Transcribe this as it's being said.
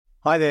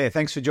Hi there.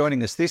 Thanks for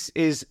joining us. This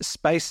is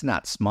Space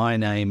Nuts. My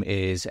name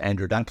is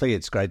Andrew Dunkley.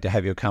 It's great to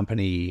have your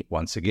company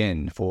once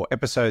again for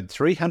episode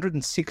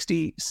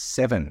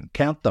 367.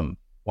 Count them.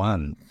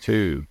 1,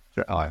 2,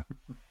 3. I'll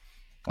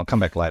come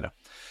back later.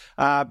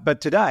 But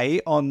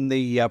today on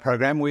the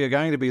program, we are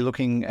going to be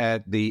looking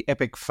at the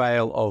epic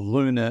fail of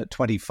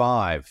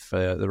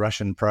Lunar-25, the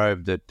Russian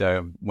probe that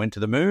went to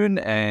the moon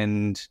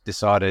and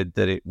decided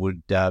that it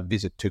would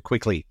visit too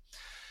quickly.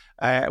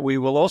 We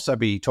will also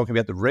be talking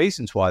about the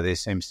reasons why there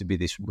seems to be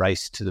this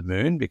race to the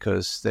moon,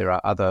 because there are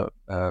other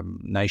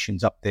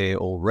nations up there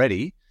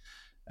already,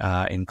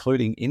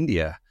 including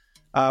India.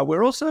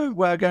 We're also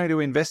going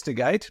to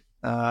investigate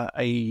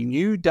a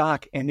new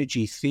dark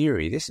energy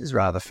theory. This is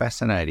rather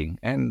fascinating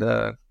and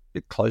a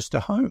bit close to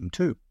home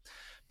too.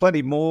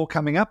 Plenty more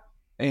coming up,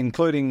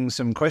 including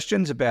some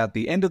questions about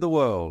the end of the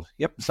world.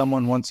 Yep,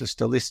 someone wants us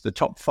to list the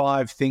top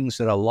 5 things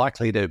that are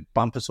likely to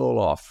bump us all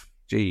off.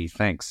 Gee,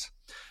 thanks.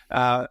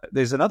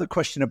 There's another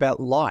question about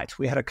light.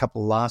 We had a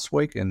couple last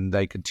week and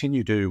they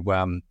continue to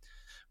want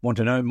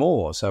to know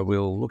more. So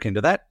we'll look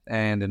into that.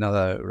 And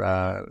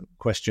another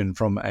question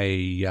from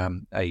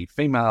a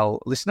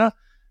female listener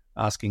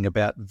asking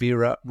about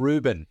Vera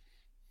Rubin.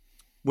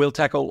 We'll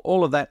tackle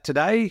all of that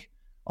today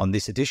on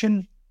this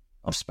edition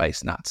of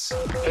Space Nuts.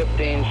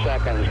 15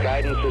 seconds.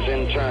 Guidance is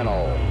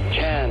internal.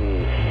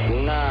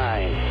 10,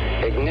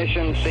 9.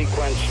 Ignition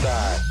sequence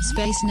start.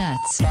 Space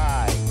Nuts.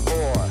 5,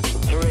 4,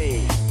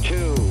 3,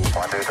 2.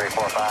 1, 2, 3,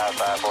 4, 5,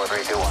 5, 4,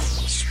 3, 2, 1.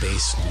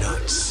 Space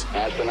Nuts.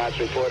 Astronauts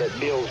report it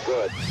feels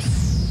good.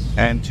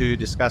 And to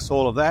discuss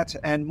all of that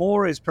and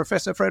more is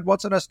Professor Fred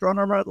Watson,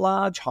 astronomer at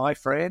large. Hi,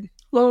 Fred.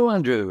 Hello,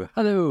 Andrew.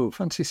 Hello.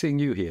 Fancy seeing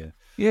you here.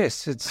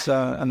 Yes, it's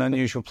an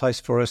unusual place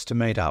for us to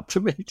meet up. To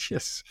meet,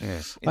 yes.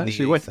 Yes, I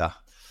actually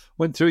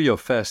went through your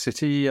fair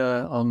city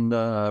on,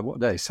 what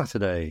day?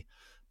 Saturday.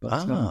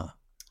 But,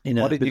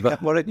 why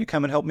didn't you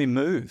come and help me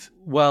move?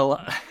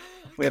 Well,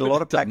 we had a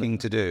lot of packing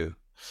to do.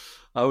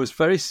 I was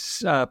very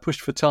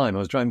pushed for time. I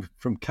was driving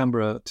from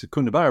Canberra to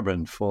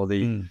Coonabarabran for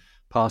the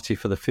party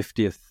for the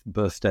 50th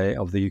birthday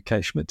of the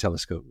UK Schmidt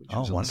telescope. Which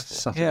was wonderful.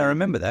 Saturday. Yeah, I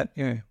remember that.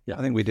 Yeah.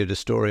 I think we did a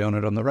story on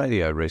it on the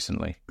radio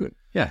recently. Good.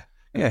 Yeah.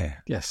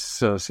 Yes.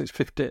 So it's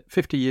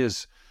 50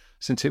 years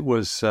since it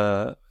was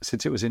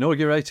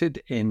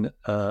inaugurated in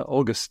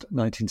August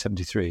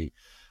 1973,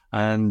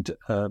 and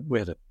we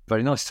had a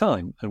very nice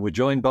time. And we're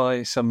joined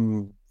by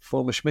some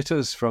former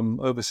Schmitters from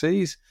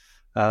overseas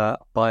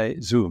by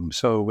Zoom.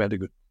 So we had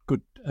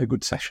a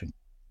good session.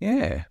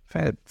 Yeah,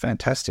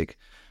 fantastic.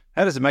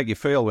 How does it make you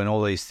feel when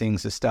all these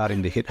things are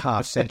starting to hit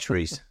half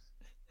centuries?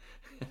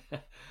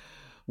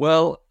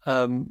 Well,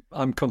 I'm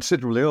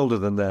considerably older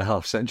than their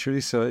half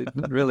century, so it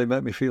didn't really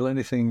make me feel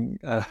anything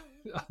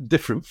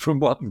different from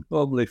what I'm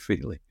normally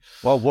feeling.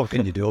 Well, what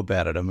can you do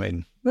about it? I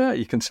mean, yeah,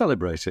 you can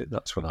celebrate it.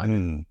 That's what I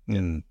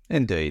mean.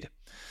 Indeed.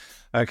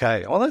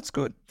 Okay, well, that's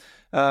good.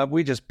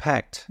 We just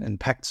packed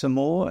some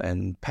more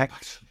and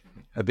packed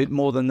a bit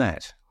more than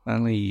that.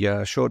 Only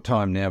a short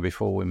time now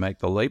before we make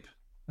the leap.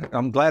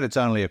 I'm glad it's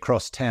only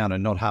across town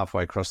and not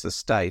halfway across the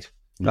state.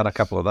 Done a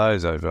couple of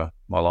those over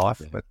my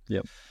life. But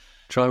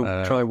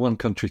Try one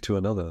country to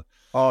another.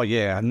 Oh,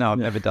 yeah. No, I've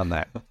never done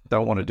that.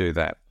 Don't want to do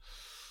that.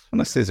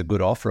 Unless there's a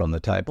good offer on the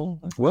table.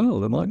 Well,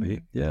 there might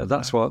be. Yeah,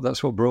 that's what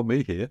brought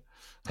me here.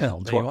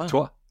 Well,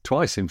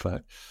 twice, in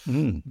fact.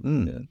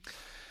 Yeah.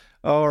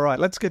 All right,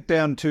 let's get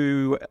down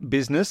to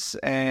business,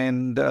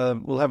 and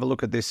we'll have a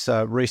look at this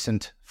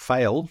recent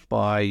fail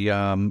by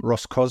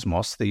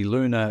Roscosmos, the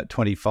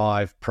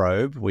Lunar-25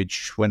 probe,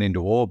 which went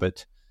into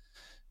orbit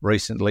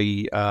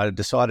recently,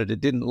 decided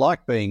it didn't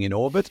like being in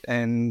orbit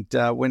and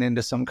went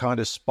into some kind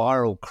of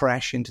spiral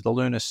crash into the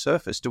lunar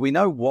surface. Do we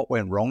know what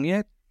went wrong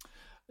yet?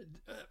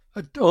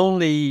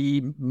 Only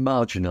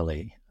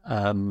marginally.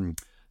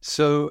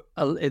 So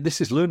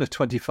this is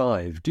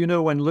Lunar-25. Do you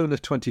know when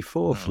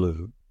Lunar-24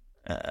 flew?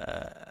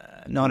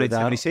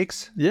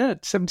 1976? Yeah,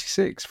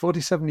 76,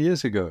 47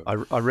 years ago.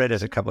 I read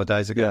it a couple of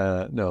days ago.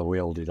 Yeah, no, we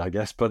all did, I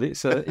guess. But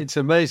it's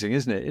amazing,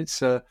 isn't it?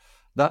 It's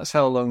that's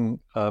how long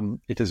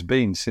it has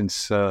been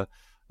since a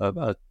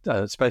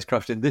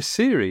spacecraft in this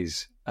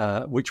series,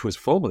 which was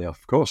formerly,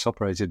 of course,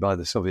 operated by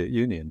the Soviet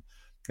Union,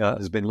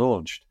 has been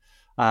launched.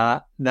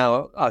 Now,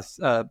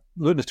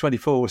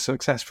 Lunar-24 was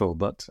successful,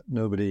 but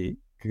nobody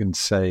can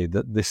say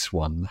that this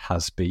one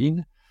has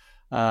been.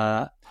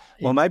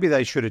 Well, maybe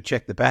they should have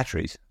checked the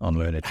batteries on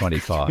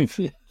Lunar-25.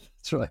 Yeah,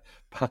 that's right.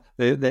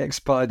 They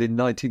expired in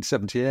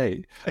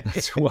 1978.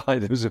 That's why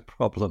there was a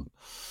problem.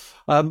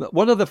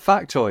 One other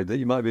factoid that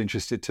you might be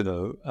interested to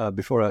know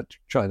before I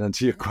try and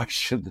answer your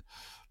question.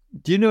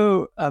 Do you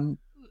know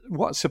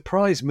what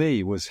surprised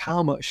me was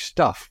how much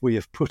stuff we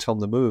have put on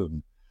the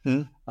moon.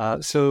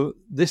 So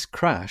this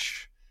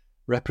crash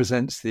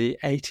represents the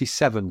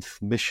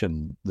 87th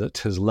mission that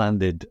has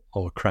landed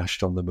or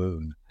crashed on the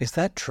moon. Is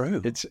that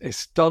true? It's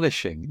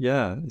astonishing.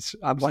 Yeah, it's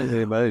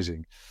absolutely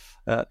amazing.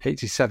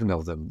 87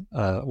 of them,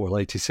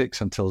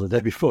 86 until the day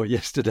before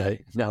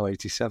yesterday, now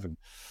 87.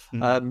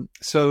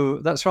 So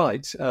that's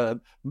right.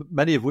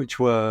 Many of which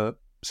were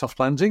soft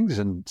landings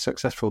and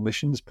successful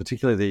missions,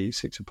 particularly the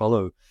 6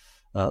 Apollo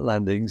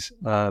landings,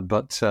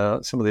 but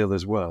some of the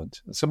others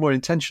weren't. Some were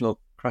intentional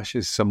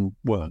crashes, some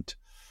weren't,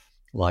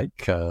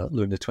 like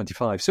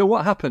Lunar-25. So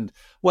what happened?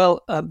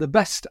 Well, the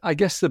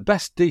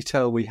best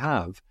detail we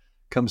have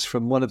comes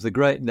from one of the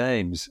great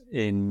names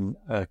in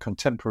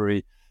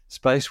contemporary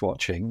space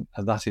watching,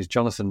 and that is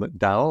Jonathan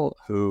McDowell,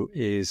 who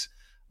is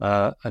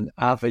an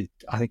avid,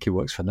 I think he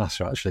works for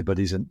NASA actually, but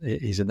he's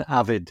an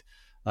avid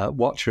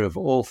watcher of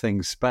all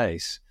things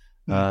space.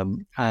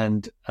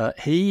 And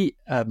he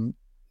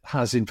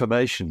has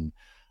information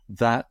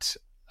that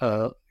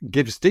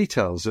gives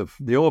details of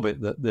the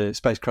orbit that the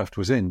spacecraft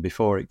was in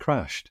before it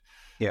crashed.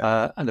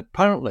 Yeah. And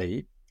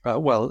apparently,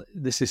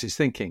 this is his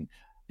thinking.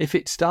 If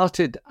it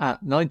started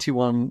at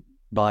 91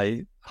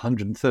 by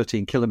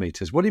 113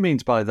 kilometers, what he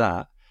means by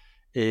that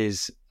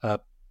is a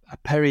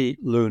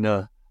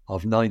perilunar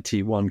of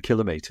 91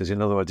 kilometers.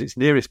 In other words, its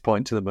nearest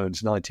point to the moon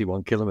is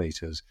 91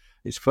 kilometers.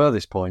 Its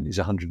furthest point is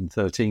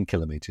 113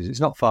 kilometers. It's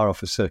not far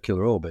off a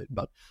circular orbit,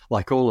 but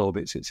like all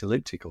orbits, it's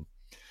elliptical.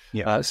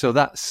 Yeah. So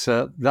that's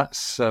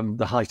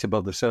the height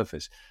above the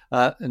surface.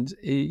 And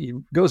he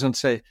goes on to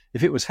say,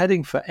 if it was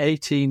heading for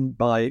 18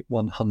 by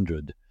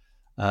 100,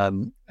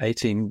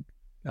 18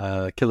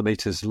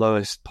 kilometers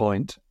lowest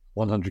point,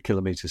 100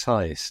 kilometers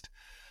highest.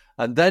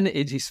 And then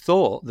it is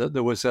thought that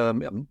there was,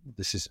 I'm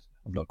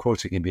not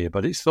quoting him here,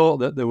 but it's thought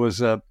that there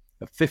was a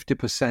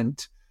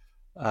 50%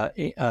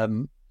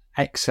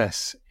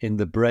 excess in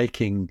the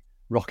braking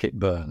rocket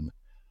burn.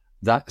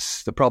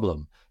 That's the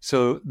problem.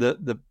 So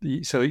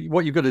so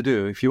what you've got to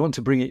do if you want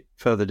to bring it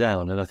further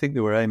down, and I think they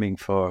were aiming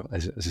for,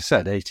 as I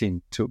said,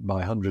 18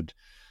 by 100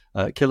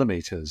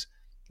 kilometers.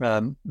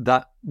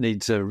 That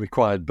needs a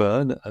required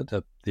burn at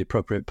the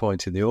appropriate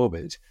point in the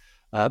orbit.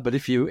 But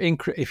if you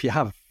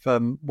have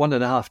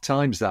 1.5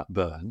 times that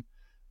burn,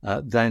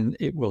 then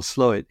it will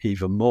slow it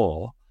even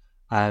more.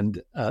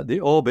 And the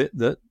orbit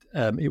that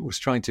it was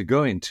trying to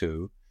go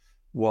into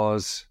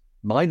was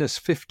minus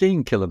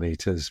 15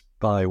 kilometers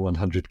by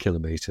 100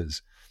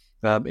 kilometers.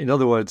 In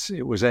other words,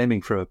 it was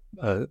aiming for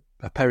a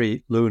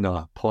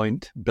perilunar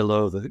point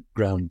below the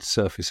ground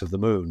surface of the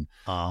moon,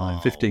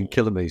 15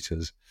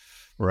 kilometers.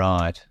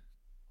 Right.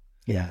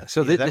 Yeah.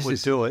 So that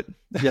would do it.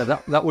 Yeah,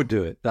 that would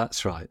do it.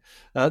 That's right.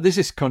 This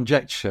is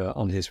conjecture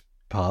on his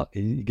part.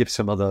 He gives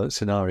some other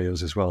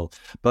scenarios as well,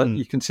 but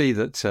you can see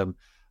that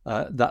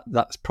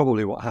that's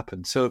probably what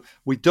happened. So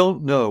we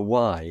don't know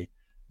why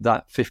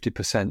that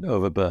 50%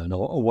 overburn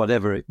or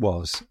whatever it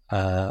was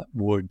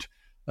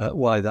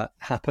why that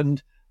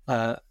happened.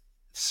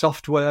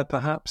 Software,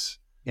 perhaps.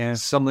 Yeah.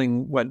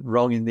 Something went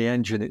wrong in the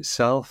engine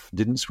itself.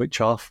 Didn't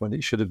switch off when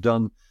it should have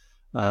done.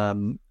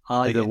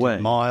 Either way,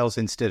 miles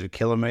instead of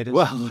kilometers.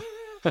 Well,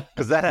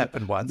 because that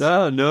happened once.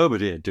 No,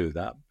 nobody had do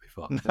that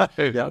before. No.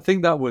 Yeah, I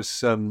think that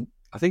was. Was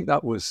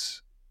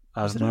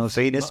it a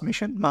Venus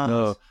mission? Mars?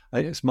 No,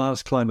 it's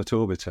Mars Climate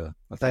Orbiter.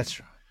 I think.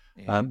 That's right.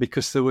 Yeah.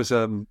 Because there was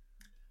a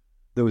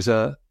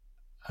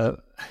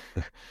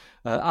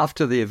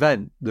after the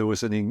event there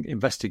was an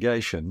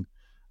investigation,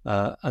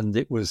 and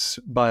it was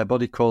by a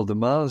body called the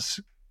Mars.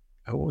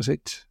 What was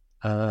it?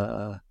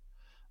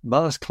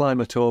 Mars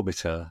Climate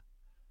Orbiter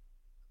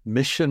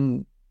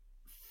Mission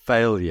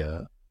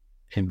Failure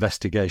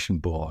Investigation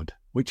Board,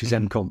 which is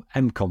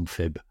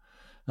MCOMFIB.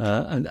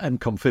 And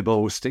MCOMFIB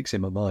always sticks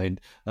in my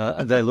mind.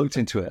 And they looked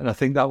into it, and I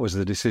think that was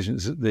the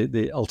decisions,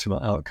 the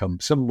ultimate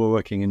outcome. Some were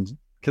working in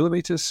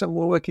kilometers, some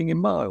were working in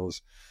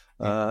miles.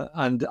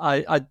 And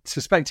I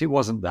suspect it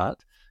wasn't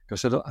that,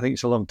 because I think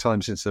it's a long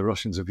time since the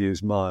Russians have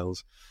used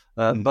miles.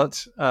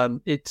 But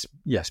it's,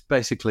 yes,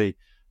 basically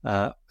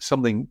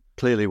something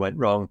clearly went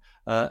wrong.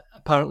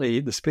 Apparently,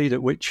 the speed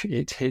at which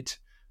it hit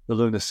the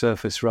lunar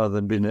surface,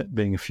 rather than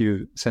being a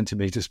few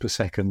centimeters per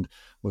second,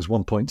 was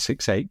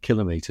 1.68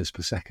 kilometers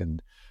per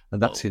second.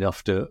 And that's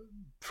enough to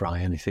fry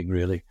anything,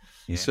 really.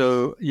 Yes.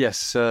 So,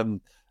 yes, a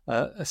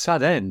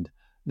sad end.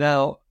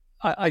 Now,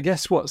 I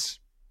guess what's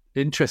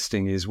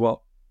interesting is what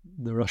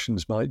the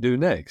Russians might do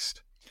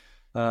next.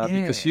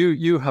 Because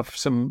you have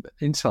some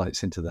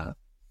insights into that.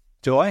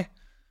 Do I?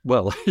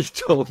 Well, you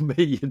told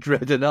me you'd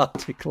read an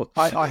article.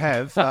 I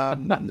have.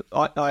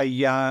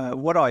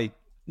 What I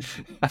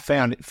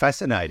found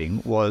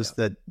fascinating was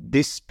that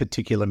this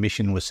particular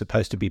mission was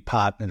supposed to be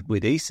partnered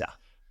with ESA.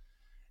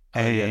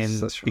 And yes,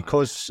 that's right.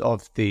 Because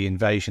of the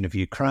invasion of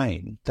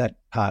Ukraine, that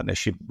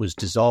partnership was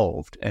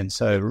dissolved. And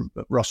so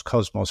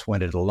Roscosmos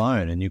went it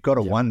alone. And you've got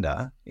to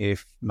wonder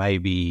if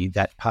maybe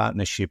that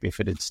partnership, if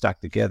it had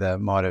stuck together,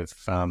 might have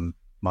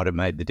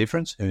made the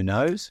difference. Who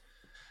knows?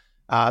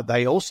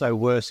 They also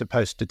were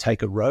supposed to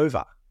take a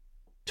rover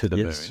to the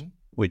moon,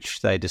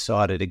 which they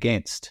decided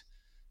against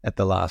at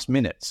the last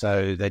minute.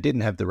 So they didn't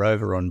have the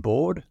rover on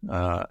board.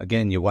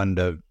 Again, you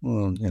wonder,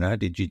 well,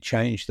 did you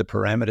change the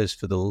parameters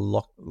for the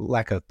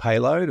lack of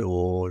payload,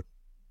 or,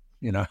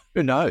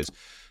 who knows?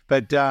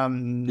 But so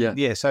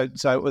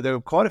there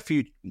were quite a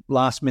few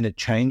last minute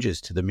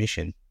changes to the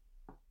mission.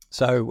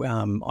 So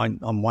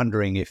I'm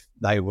wondering if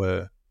they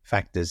were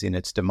factors in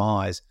its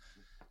demise.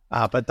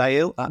 But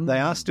they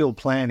are still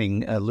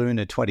planning a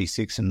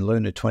Lunar-26 and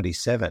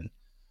Lunar-27,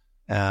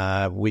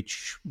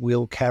 which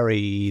will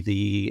carry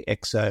the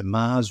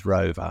ExoMars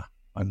rover,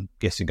 I'm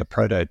guessing a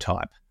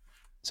prototype.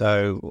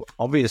 So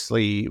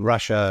obviously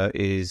Russia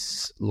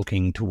is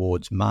looking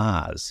towards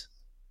Mars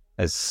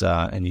as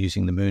and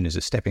using the moon as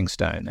a stepping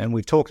stone. And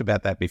we've talked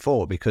about that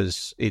before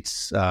because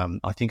it's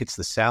I think it's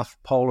the South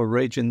Polar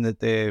region that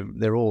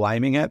they're all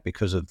aiming at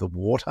because of the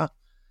water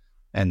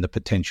and the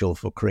potential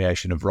for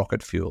creation of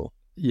rocket fuel.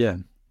 Yeah.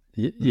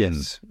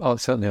 Yes. Oh,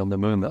 certainly on the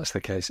moon that's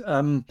the case.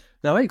 Now,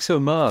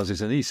 ExoMars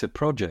is an ESA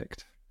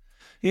project.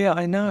 Yeah,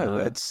 I know.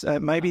 It's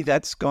maybe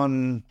that's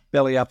gone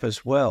belly up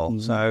as well.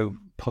 So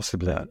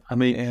possibly. I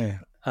mean,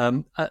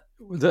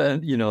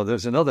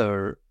 there's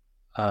another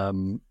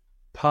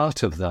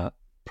part of that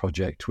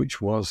project,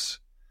 which was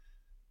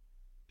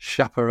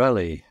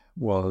Schiaparelli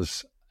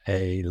was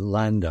a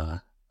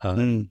lander,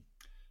 and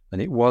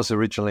it was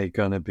originally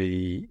going to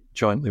be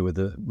jointly with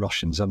the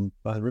Russians. Am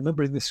I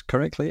remembering this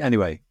correctly?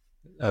 Anyway,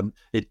 there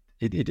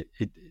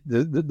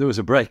was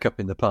a breakup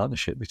in the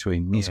partnership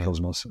between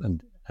Roscosmos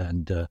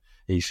and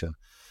ESA.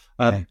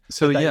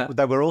 So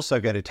they were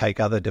also going to take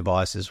other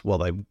devices.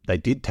 Well, they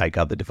did take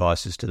other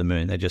devices to the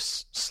moon. They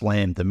just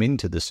slammed them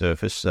into the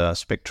surface,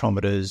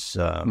 spectrometers.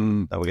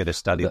 They were going to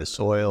study the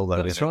soil.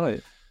 That's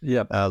right.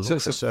 Yeah,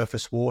 look for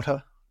surface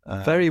water.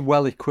 Very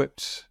well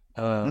equipped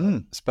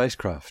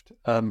spacecraft.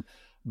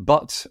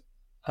 But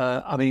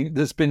I mean,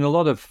 there's been a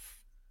lot of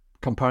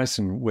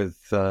comparison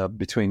with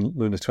between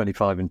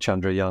Lunar-25 and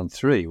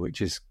Chandrayaan-3,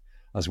 which is,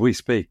 as we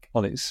speak,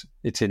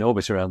 it's in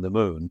orbit around the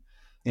moon.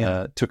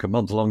 Took a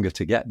month longer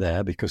to get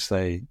there because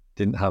they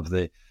didn't have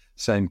the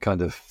same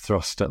kind of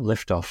thrust at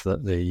liftoff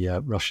that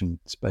the Russian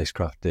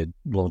spacecraft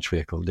launch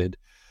vehicle did.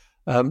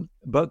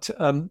 But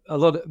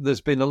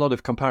there's been a lot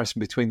of comparison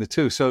between the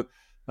two. So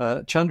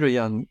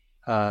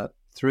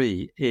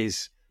Chandrayaan-3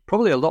 is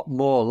probably a lot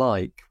more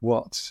like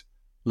what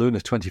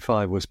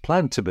Lunar-25 was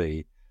planned to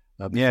be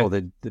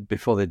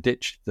before they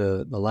ditched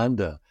the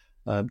lander.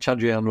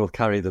 Chandrayaan will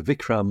carry the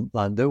Vikram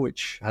lander,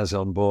 which has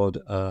on board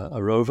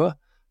a rover.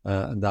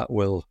 And that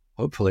will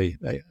hopefully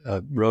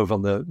rove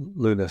on the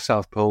lunar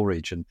South Pole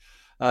region.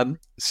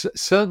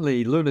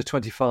 Certainly,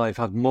 Lunar-25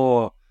 had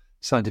more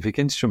scientific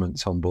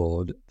instruments on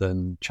board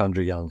than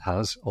Chandrayaan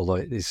has, although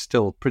it is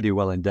still pretty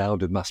well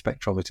endowed with mass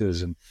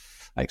spectrometers and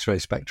X-ray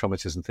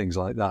spectrometers and things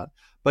like that.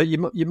 But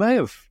you may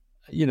have,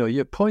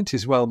 your point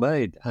is well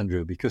made,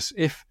 Andrew, because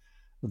if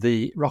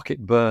the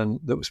rocket burn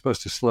that was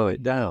supposed to slow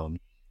it down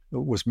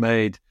was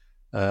made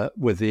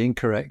with the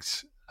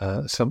incorrect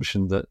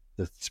assumption that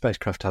the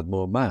spacecraft had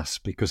more mass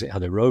because it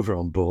had a rover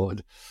on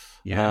board,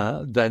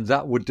 then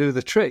that would do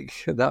the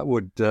trick. That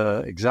would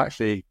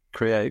exactly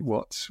create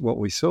what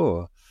we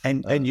saw.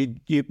 And you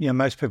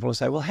most people will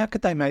say, well, how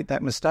could they make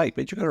that mistake?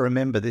 But you've got to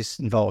remember this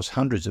involves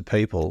hundreds of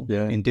people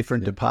in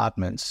different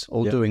departments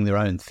all doing their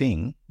own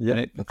thing. Yeah,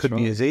 and it could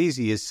be as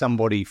easy as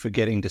somebody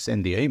forgetting to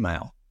send the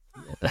email.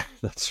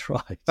 That's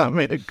right. I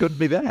mean, it could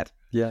be that.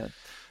 Yeah.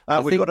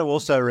 We've got to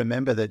also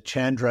remember that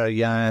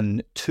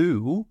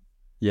Chandrayaan-2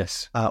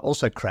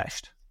 also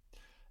crashed.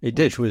 It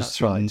did. Which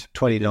was in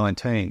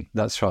 2019.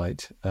 That's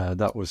right.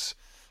 That was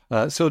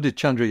so did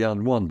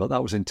Chandrayaan-1, but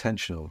that was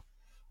intentional.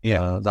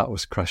 Yeah, that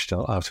was crashed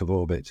out of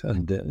orbit,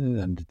 and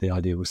the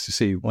idea was to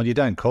see. Well, you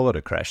don't call it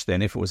a crash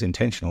then. If it was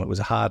intentional, it was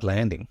a hard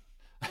landing.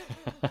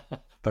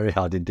 Very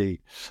hard indeed.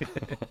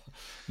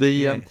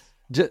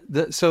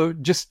 So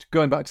just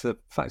going back to the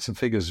facts and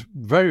figures,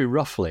 very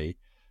roughly,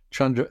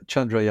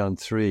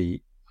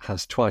 Chandrayaan-3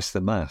 has twice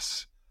the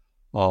mass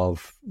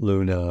of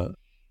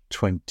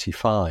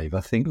Lunar-25.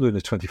 I think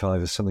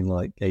Lunar-25 is something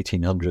like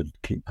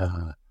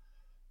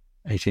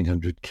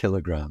 1,800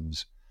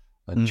 kilograms,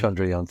 and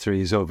Chandrayaan-3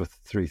 is over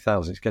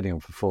 3,000. It's getting on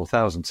for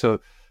 4,000. So,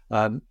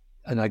 and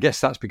I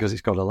guess that's because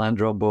it's got a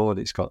lander on board,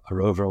 it's got a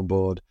rover on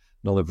board,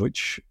 none of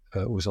which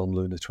was on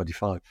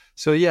Lunar-25.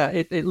 So, yeah,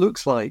 it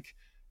looks like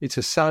it's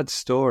a sad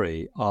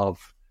story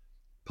of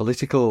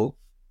political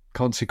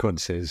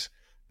consequences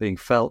being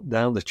felt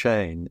down the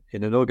chain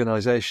in an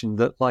organisation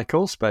that, like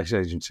all space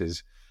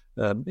agencies,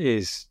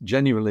 is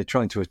genuinely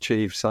trying to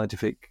achieve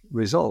scientific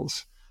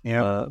results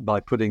by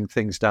putting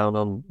things down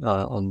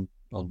on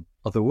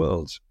other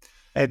worlds.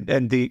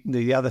 And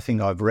the other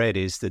thing I've read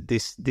is that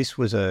this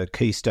was a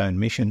keystone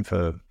mission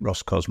for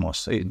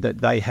Roscosmos.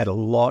 That they had a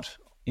lot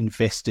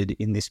invested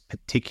in this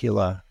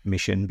particular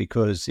mission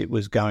because it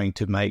was going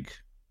to make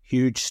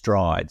huge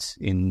strides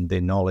in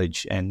their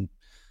knowledge and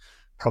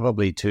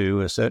probably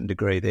to a certain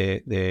degree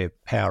their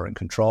power and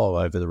control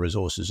over the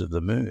resources of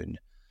the moon.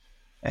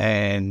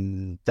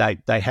 And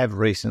they have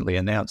recently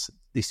announced that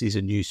this is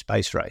a new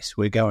space race.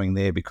 We're going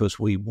there because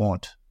we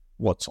want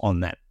what's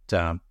on that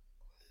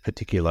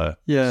particular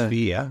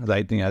sphere.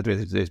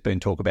 There's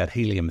been talk about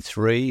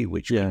helium-3,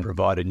 which can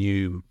provide a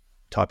new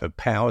type of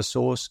power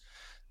source.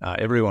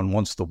 Everyone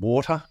wants the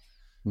water.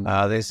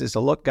 There's a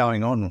lot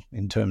going on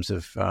in terms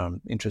of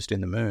interest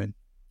in the moon.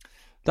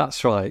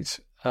 That's right.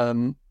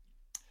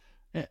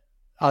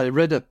 I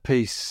read a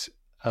piece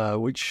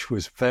which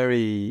was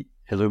very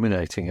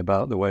illuminating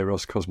about the way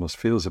Roscosmos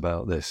feels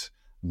about this,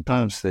 and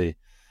perhaps the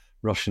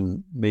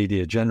Russian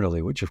media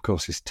generally, which of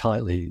course is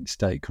tightly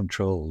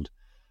state-controlled.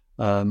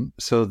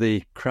 So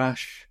the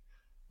crash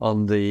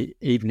on the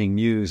evening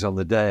news on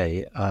the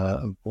day,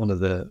 one of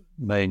the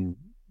main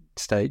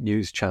state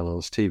news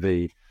channels,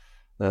 TV,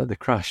 the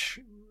crash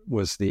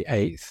was the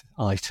 8th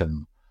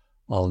item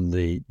on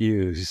the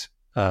news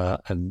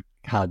and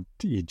had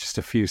just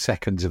a few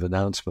seconds of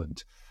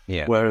announcement.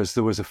 Yeah. Whereas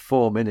there was a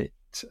 4-minute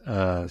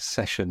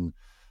session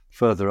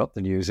further up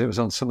the news. It was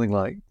on something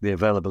like the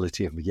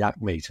availability of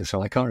yak meter,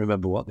 so I can't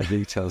remember what the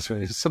details were.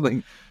 It was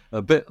something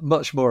a bit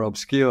much more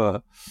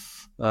obscure.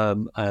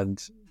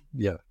 And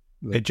yeah.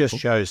 It just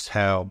shows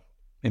how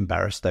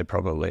embarrassed they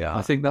probably are.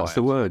 I think that's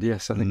the word.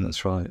 Yes, I think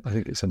that's right. I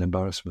think it's an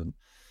embarrassment.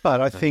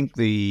 But I think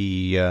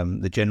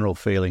the general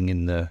feeling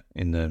in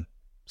the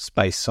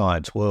space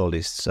science world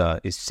is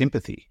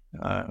sympathy.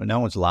 No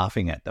one's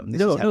laughing at them.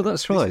 No,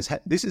 that's right.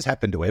 This has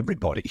happened to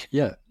everybody.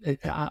 Yeah, it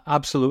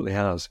absolutely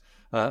has.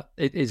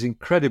 It is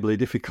incredibly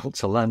difficult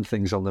to land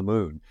things on the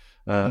moon,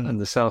 and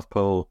the South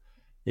Pole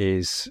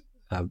is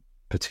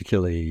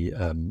particularly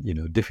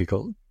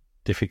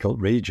difficult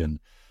region.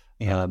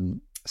 Yeah.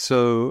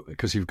 So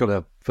because you've got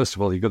to, first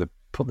of all, you've got to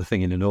put the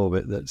thing in an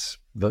orbit that's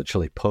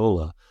virtually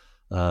polar,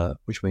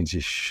 which means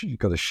you've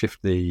got to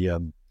shift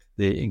the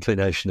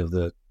inclination of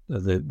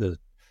the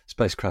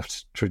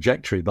spacecraft's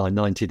trajectory by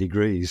 90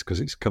 degrees because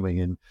it's coming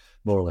in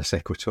more or less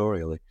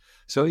equatorially.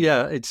 So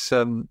yeah, it's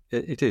a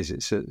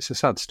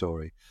sad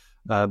story.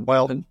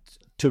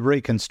 To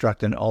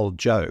reconstruct an old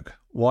joke,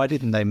 why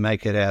didn't they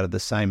make it out of the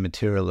same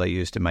material they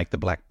used to make the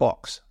black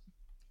box?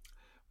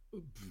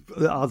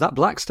 That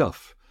black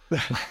stuff.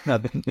 No,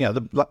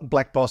 the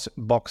black box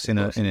in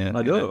a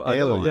I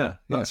know, yeah,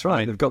 that's right. I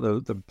mean, they've got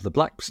the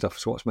black stuff.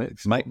 So what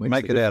makes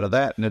it out of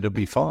that, and it'll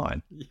be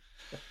fine.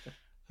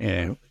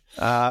 Yeah.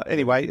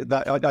 Anyway,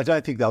 I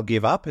don't think they'll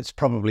give up. It's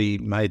probably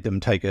made them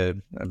take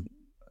an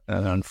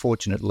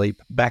unfortunate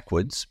leap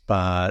backwards,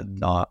 but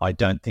I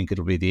don't think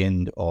it'll be the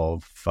end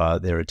of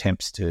their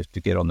attempts to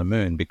get on the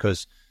moon,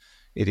 because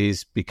it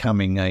is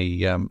becoming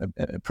a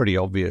pretty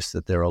obvious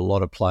that there are a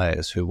lot of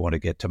players who want to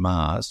get to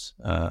Mars.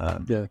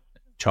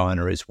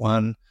 China is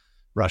one,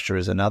 Russia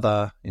is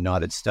another,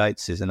 United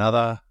States is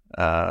another,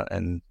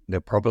 and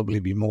there'll probably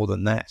be more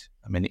than that.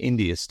 I mean,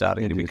 India is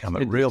starting to become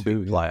a real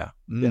big player.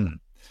 Yeah.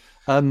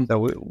 So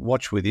we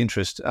watch with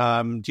interest.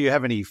 Do you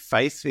have any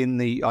faith in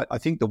I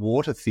think the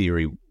water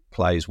theory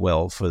plays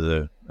well for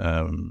the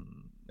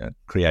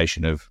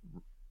creation of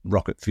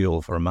rocket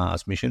fuel for a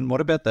Mars mission. What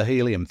about the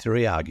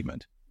helium-3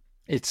 argument?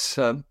 It's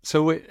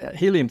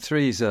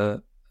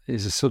helium-3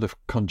 is a sort of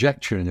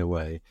conjecture in a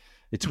way.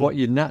 It's what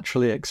you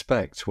naturally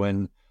expect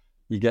when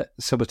you get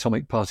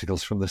subatomic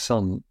particles from the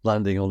sun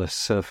landing on a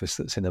surface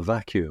that's in a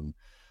vacuum.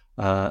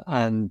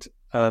 And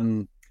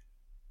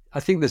I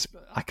think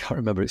I can't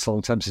remember, it's a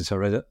long time since I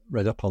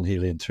read up on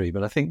helium-3,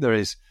 but I think there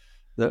is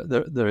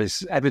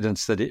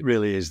evidence that it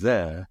really is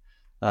there.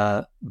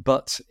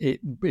 But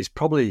it's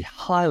probably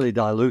highly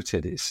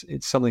diluted.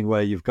 It's something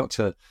where you've got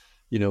to,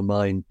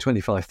 mine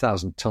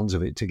 25,000 tons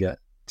of it to get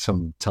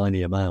some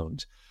tiny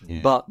amount.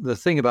 Yeah. But the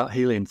thing about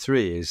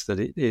helium-3 is that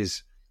it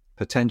is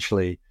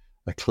potentially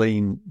a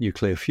clean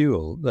nuclear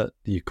fuel that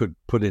you could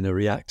put in a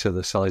reactor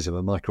the size of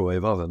a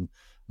microwave oven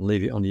and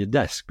leave it on your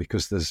desk,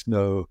 because there's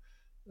no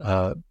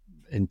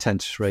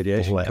intense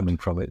radiation coming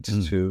from it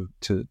to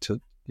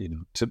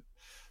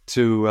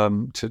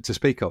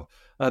speak of.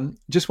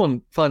 Just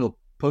one final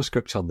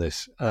postscript on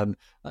this.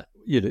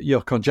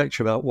 Your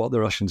conjecture about what the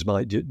Russians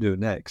might do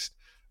next.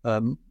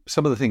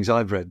 Some of the things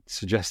I've read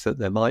suggest that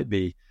there might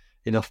be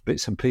enough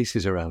bits and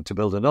pieces around to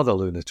build another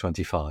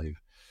Lunar-25.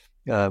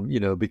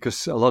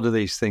 Because a lot of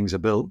these things are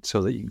built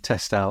so that you can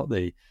test out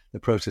the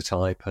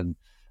prototype, and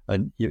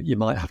you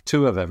might have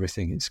two of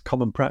everything. It's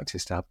common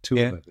practice to have two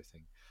of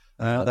everything.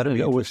 That'll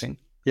be interesting.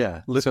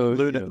 Yeah. So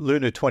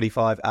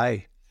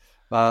Lunar-25A.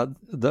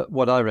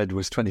 What I read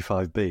was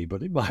 25B,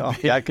 but it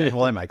might be. Yeah, okay.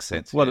 Well, that makes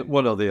sense.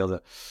 One or the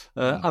other.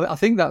 I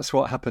think that's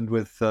what happened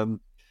with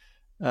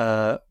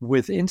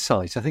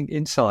InSight. I think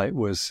InSight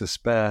was a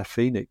spare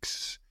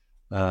Phoenix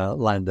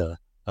lander.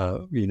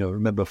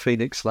 Remember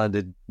Phoenix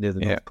landed near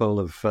the North Pole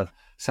of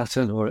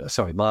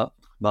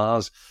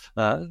Mars,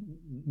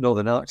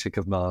 northern Arctic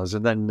of Mars,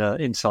 and then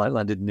InSight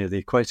landed near the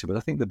equator. But I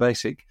think the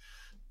basic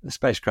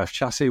spacecraft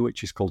chassis,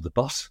 which is called the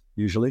bus,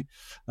 usually,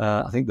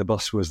 I think the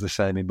bus was the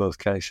same in both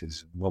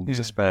cases. One was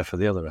a spare for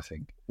the other, I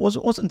think.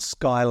 Wasn't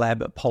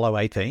Skylab Apollo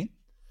 18?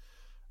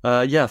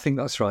 Yeah, I think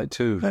that's right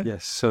too. Okay.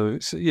 Yes, so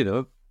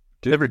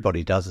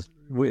everybody does it.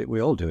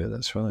 We all do it.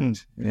 That's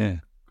right. Yeah.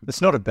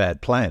 It's not a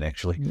bad plan,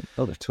 actually.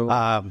 Not at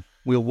all.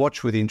 We'll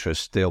watch with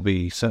interest. There'll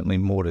be certainly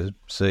more to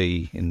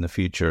see in the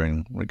future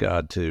in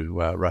regard to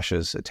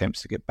Russia's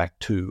attempts to get back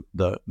to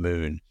the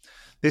moon.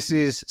 This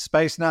is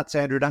Space Nuts,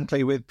 Andrew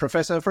Dunkley with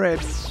Professor Fred.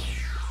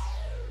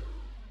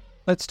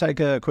 Let's take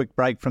a quick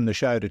break from the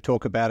show to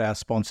talk about our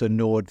sponsor,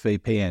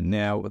 NordVPN.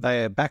 Now,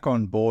 they are back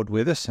on board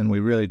with us, and we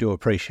really do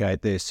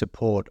appreciate their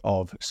support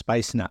of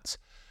Space Nuts.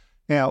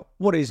 Now,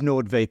 what is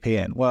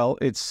NordVPN? Well,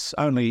 it's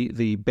only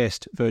the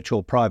best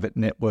virtual private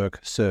network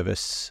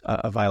service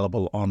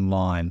available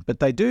online, but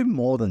they do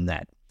more than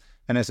that.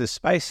 And as a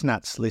Space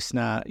Nuts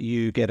listener,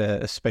 you get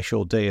a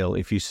special deal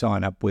if you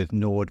sign up with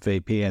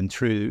NordVPN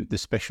through the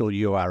special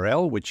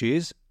URL, which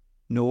is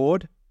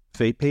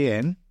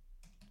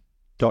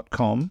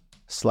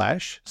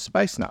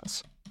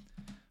nordvpn.com/spacenuts.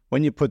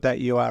 When you put that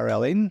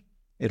URL in,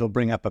 it'll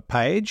bring up a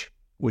page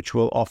which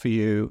will offer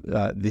you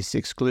this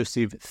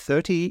exclusive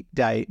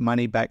 30-day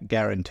money-back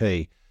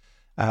guarantee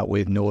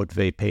with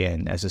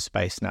NordVPN as a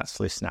Space Nuts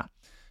listener.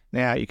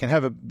 Now, you can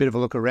have a bit of a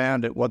look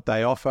around at what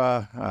they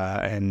offer,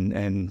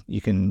 and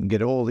you can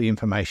get all the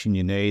information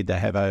you need. They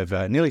have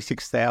over nearly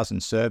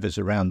 6,000 servers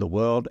around the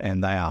world,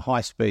 and they are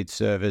high-speed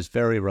servers,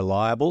 very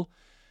reliable,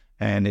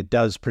 and it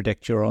does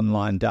protect your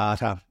online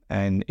data,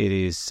 and it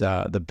is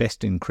the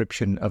best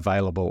encryption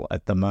available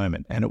at the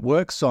moment. And it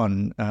works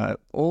on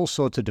all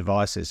sorts of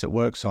devices. It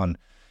works on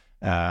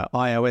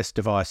iOS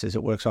devices.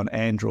 It works on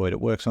Android.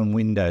 It works on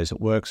Windows.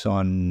 It works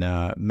on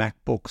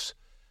MacBooks.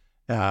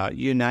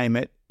 You name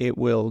it, it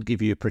will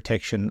give you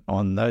protection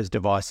on those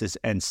devices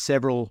and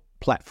several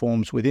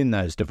platforms within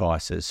those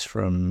devices,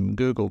 from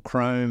Google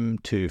Chrome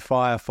to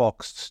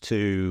Firefox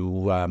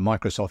to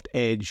Microsoft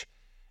Edge,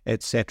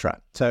 etc.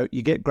 So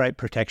you get great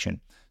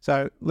protection.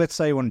 So let's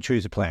say you want to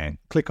choose a plan.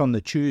 Click on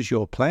the Choose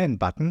Your Plan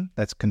button.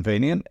 That's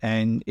convenient,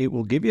 and it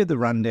will give you the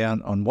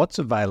rundown on what's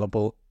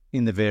available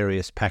in the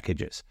various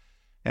packages.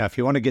 Now, if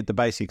you want to get the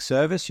basic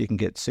service, you can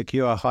get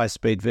secure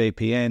high-speed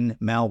VPN,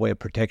 malware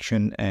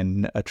protection,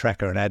 and a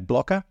tracker and ad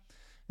blocker,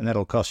 and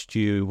that'll cost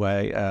you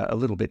a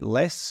little bit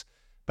less.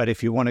 But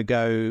if you want to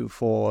go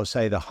for,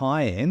 say, the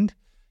high end,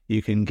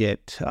 you can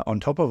get, on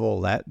top of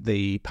all that,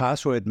 the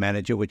password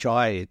manager, which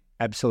I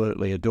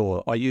absolutely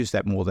adore. I use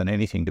that more than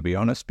anything, to be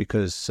honest,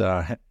 because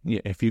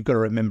if you've got to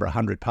remember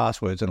 100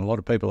 passwords, and a lot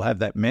of people have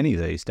that many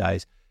these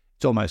days,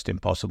 it's almost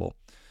impossible.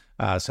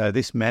 So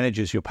this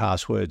manages your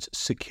passwords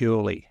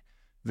securely.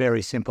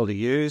 Very simple to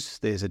use.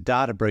 There's a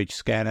data breach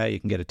scanner. You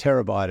can get a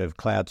terabyte of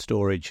cloud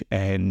storage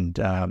and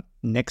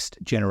next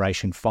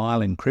generation file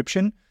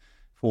encryption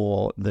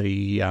for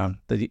the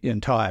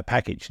entire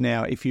package.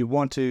 Now, if you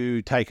want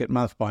to take it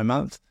month by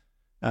month,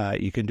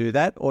 you can do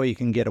that, or you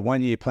can get a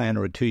 1-year plan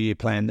or a 2-year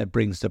plan that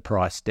brings the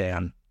price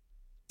down.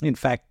 In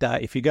fact,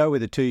 if you go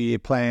with a 2-year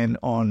plan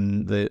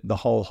on the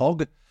whole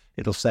hog,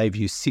 it'll save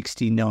you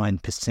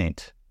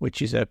 69%, which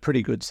is a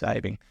pretty good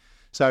saving.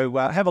 So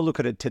have a look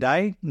at it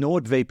today,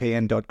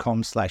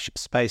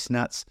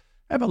 nordvpn.com/spacenuts.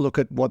 Have a look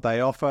at what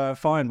they offer,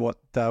 find what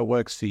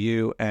works for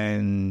you,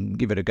 and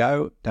give it a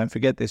go. Don't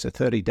forget, there's a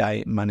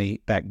 30-day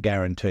money-back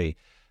guarantee.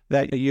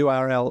 That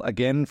URL,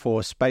 again,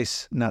 for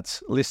Space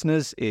Nuts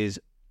listeners is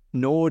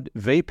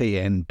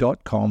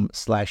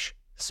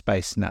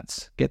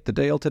nordvpn.com/spacenuts. Get the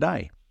deal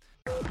today.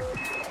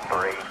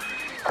 3,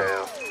 2,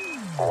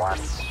 1.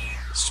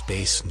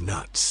 Space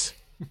Nuts.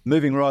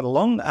 Moving right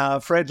along,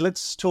 Fred,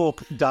 let's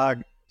talk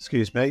dark...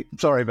 Excuse me.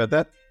 Sorry about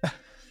that.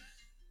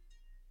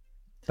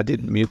 I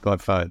didn't mute my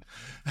phone.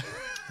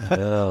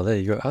 Oh, there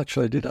you go.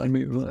 Actually, I did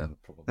unmute my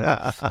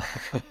phone.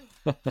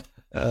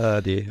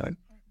 Oh, dear.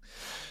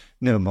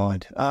 Never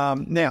mind.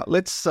 Now,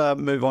 let's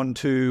move on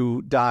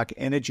to dark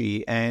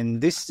energy. And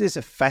this is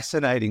a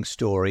fascinating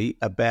story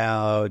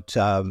about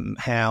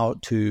how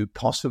to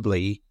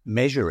possibly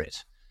measure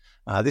it.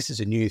 This is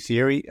a new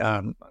theory.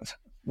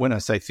 When I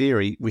say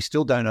theory, we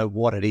still don't know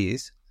what it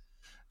is.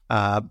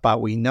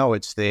 But we know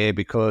it's there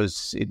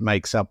because it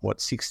makes up,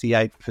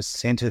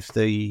 68% of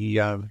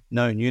the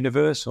known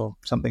universe or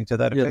something to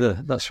that effect?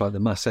 Yeah, that's right, the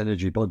mass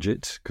energy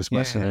budget, because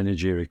mass and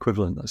energy are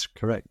equivalent, that's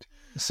correct.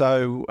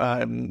 So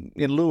in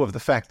lieu of the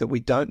fact that we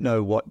don't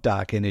know what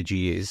dark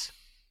energy is,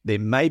 there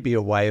may be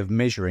a way of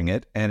measuring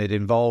it, and it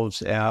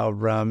involves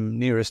our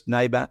nearest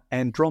neighbour,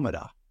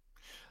 Andromeda.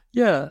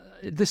 Yeah,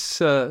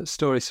 this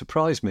story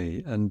surprised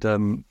me, and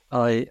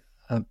I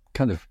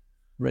kind of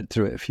read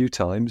through it a few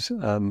times.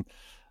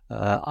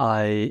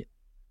 I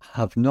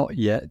have not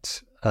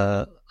yet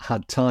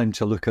had time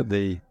to look at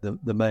the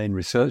main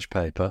research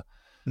paper,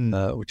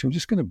 which I'm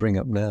just going to bring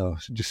up now,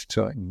 just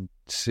so I can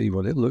see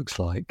what it looks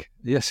like.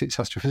 Yes, it's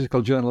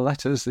Astrophysical Journal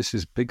Letters. This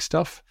is big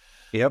stuff.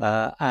 Yep.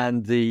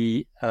 And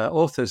the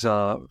authors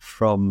are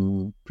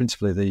from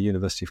principally the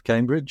University of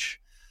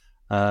Cambridge.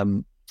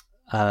 The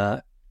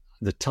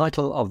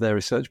title of their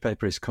research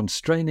paper is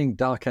Constraining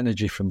Dark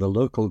Energy from the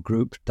Local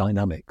Group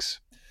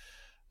Dynamics.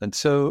 And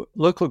so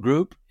local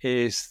group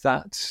is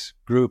that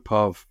group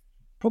of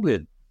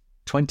probably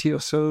 20 or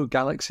so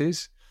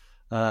galaxies,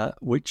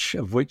 which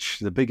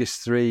the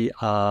biggest 3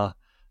 are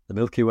the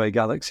Milky Way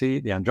galaxy,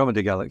 the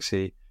Andromeda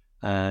galaxy,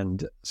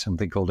 and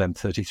something called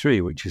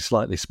M33, which is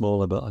slightly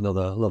smaller but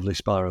another lovely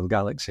spiral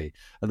galaxy.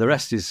 And the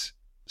rest is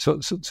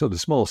sort of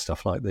small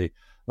stuff like the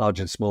Large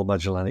and Small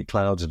Magellanic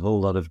Clouds and a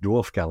whole lot of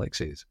dwarf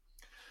galaxies.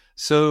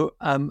 So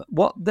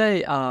what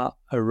they are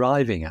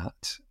arriving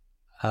at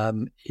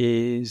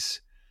is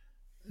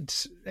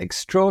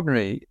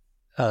extraordinary,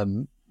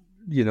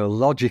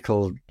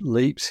 logical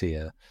leaps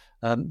here.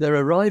 They're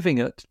arriving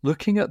at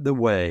looking at the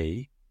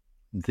way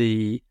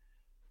the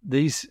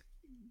these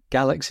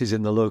galaxies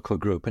in the local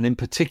group, and in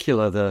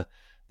particular the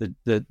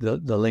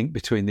link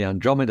between the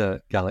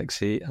Andromeda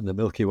galaxy and the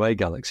Milky Way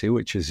galaxy,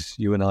 which, as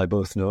you and I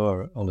both know,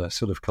 are on a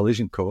sort of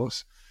collision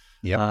course.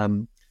 Yeah.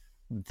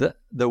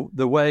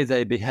 The way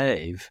they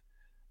behave,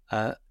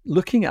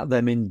 looking at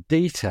them in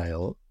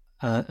detail,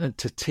 and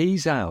to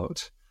tease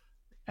out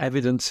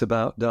evidence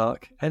about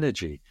dark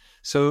energy.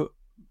 So,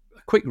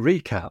 a quick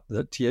recap: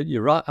 that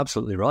you're right,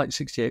 absolutely right.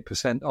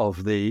 68%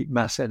 of the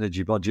mass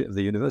energy budget of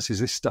the universe is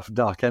this stuff,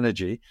 dark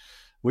energy,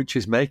 which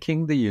is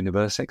making the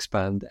universe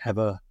expand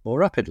ever more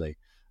rapidly.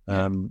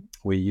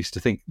 We used to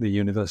think the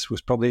universe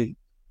was probably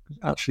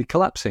actually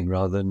collapsing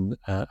rather than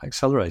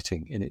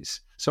accelerating in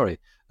its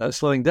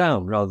slowing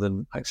down rather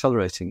than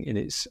accelerating in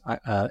its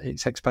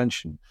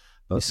expansion.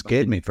 You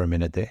scared me for a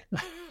minute there.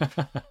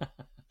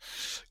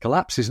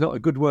 Collapse is not a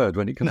good word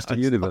when it comes to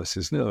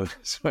universes. No,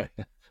 sorry.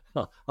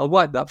 I'll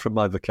wipe that from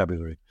my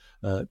vocabulary.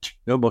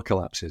 No more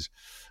collapses.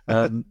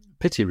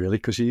 Pity, really,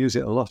 because you use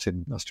it a lot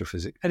in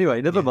astrophysics.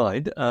 Anyway, never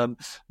mind.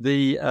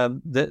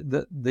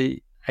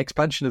 The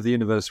expansion of the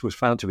universe was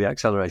found to be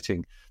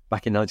accelerating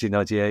back in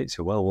 1998. It's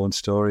a well-worn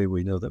story.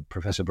 We know that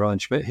Professor Brian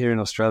Schmidt here in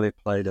Australia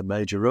played a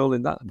major role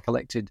in that and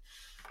collected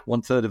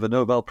 1/3 of a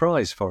Nobel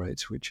Prize for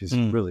it, which is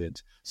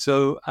brilliant.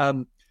 So,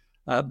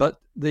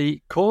 but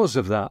the cause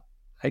of that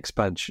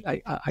expansion,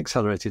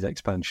 accelerated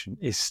expansion,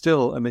 is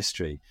still a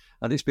mystery,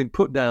 and it's been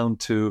put down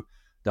to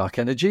dark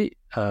energy,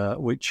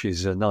 which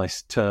is a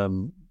nice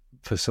term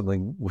for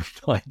something with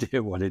no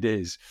idea what it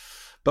is.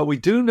 But we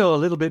do know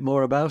a little bit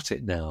more about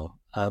it now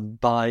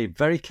by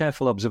very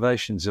careful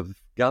observations of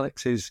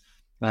galaxies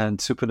and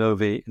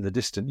supernovae in the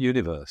distant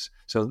universe.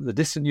 So the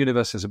distant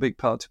universe has a big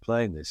part to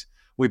play in this.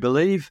 We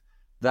believe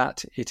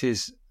that it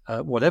is,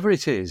 whatever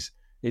it is,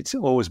 it's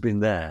always been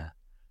there,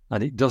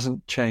 and it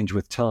doesn't change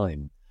with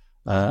time.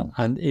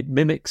 And it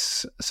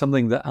mimics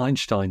something that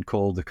Einstein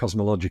called the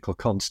cosmological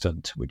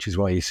constant, which is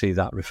why you see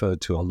that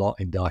referred to a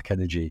lot in dark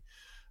energy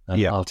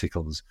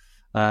articles.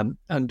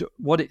 And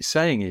what it's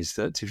saying is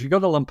that if you've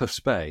got a lump of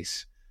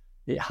space,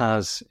 it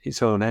has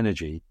its own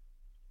energy.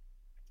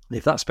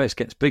 If that space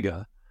gets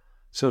bigger,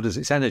 so does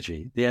its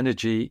energy. The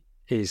energy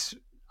is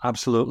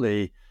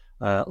absolutely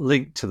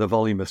linked to the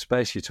volume of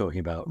space you're talking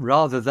about,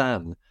 rather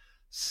than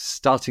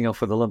starting off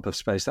with a lump of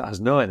space that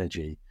has no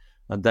energy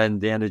and then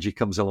the energy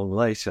comes along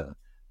later.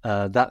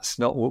 That's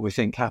not what we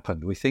think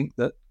happened. We think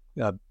that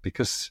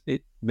because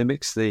it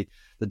mimics the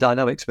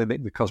dynamics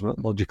mimic the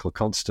cosmological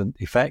constant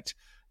effect,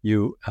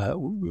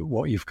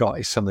 what you've got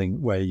is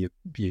something where you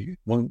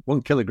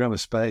 1 kilogram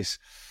of space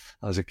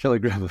has a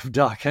kilogram of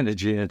dark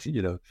energy,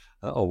 and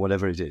or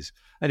whatever it is.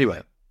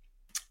 Anyway,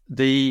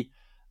 the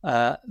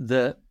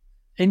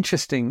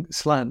interesting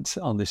slant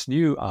on this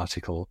new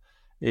article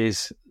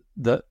is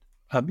that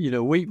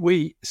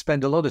we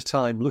spend a lot of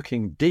time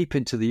looking deep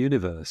into the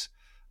universe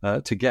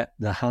to get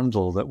the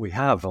handle that we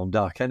have on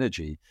dark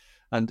energy,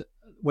 and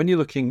when you're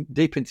looking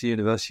deep into the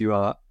universe, you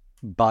are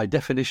by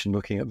definition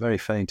looking at very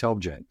faint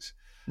objects.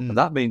 And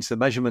that means the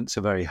measurements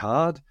are very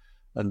hard,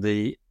 and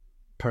the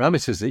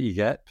parameters that you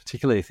get,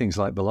 particularly things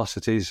like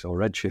velocities or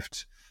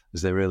redshifts,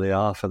 as they really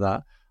are for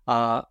that,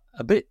 are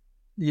a bit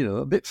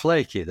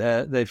flaky.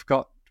 They've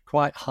got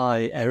quite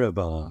high error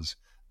bars.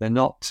 They're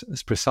not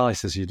as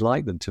precise as you'd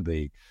like them to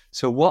be.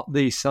 So what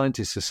these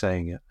scientists are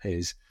saying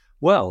is,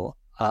 well,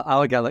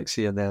 our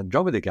galaxy and the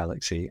Andromeda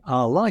galaxy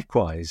are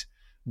likewise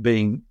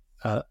being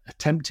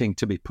attempting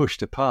to be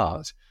pushed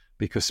apart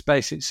because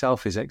space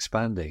itself is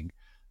expanding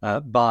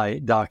by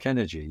dark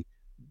energy.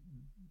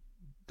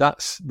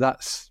 That's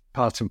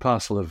part and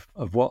parcel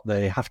of what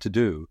they have to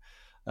do.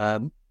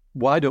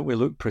 Why don't we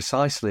look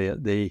precisely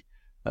at the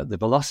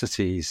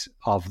velocities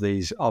of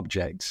these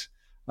objects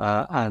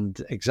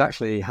and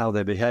exactly how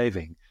they're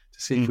behaving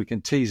to see if we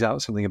can tease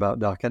out something about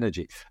dark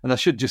energy? And I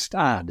should just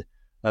add,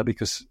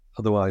 because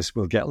otherwise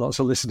we'll get lots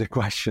of listener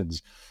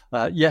questions.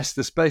 Yes,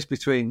 the space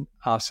between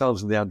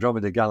ourselves and the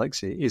Andromeda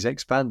galaxy is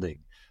expanding,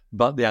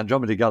 but the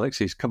Andromeda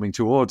galaxy is coming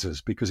towards us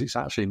because it's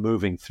actually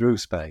moving through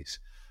space.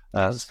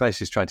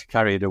 Space is trying to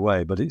carry it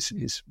away, but its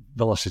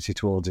velocity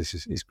towards us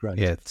is great.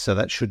 Yeah, so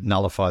that should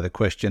nullify the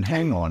question.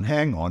 Hang on.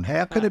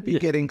 How could it be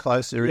getting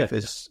closer if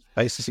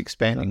space is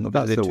expanding?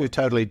 They're two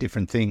totally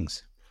different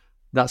things.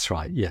 That's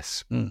right,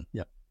 yes.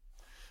 Yeah.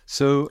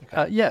 So,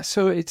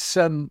 so it's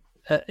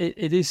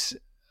it is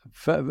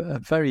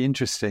very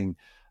interesting.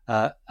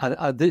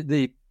 And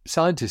the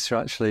scientists are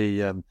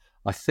actually,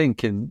 I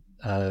think, in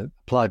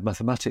applied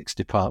mathematics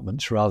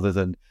departments rather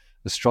than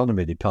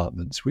astronomy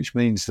departments, which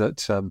means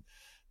that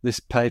this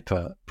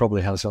paper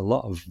probably has a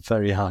lot of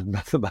very hard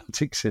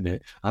mathematics in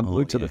it. I haven't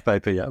looked at the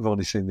paper yet. I've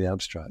only seen the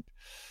abstract.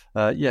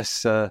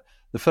 The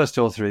first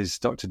author is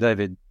Dr.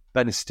 David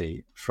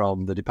Benesty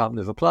from the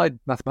Department of Applied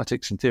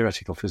Mathematics and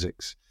Theoretical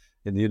Physics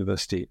in the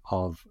University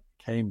of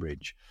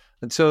Cambridge.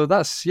 And so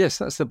that's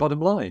the bottom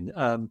line,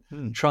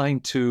 trying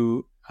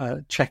to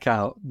check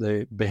out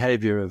the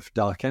behavior of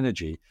dark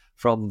energy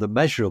from the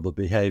measurable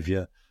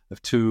behavior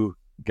of two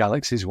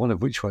galaxies, one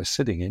of which we're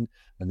sitting in,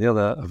 and the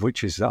other of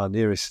which is our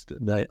nearest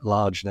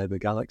large neighbour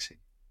galaxy.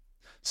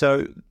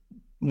 So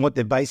what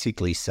they're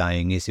basically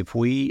saying is if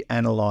we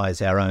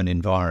analyze our own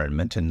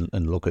environment and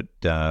look at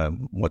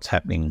what's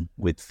happening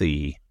with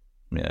the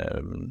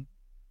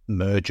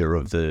merger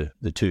of the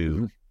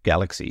two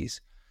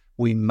galaxies,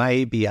 we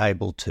may be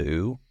able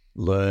to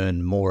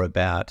learn more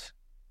about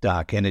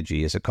dark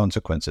energy as a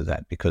consequence of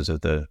that, because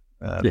of the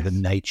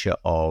nature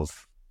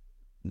of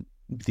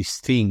this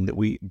thing that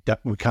we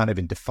can't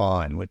even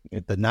define.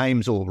 The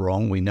name's all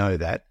wrong, we know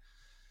that,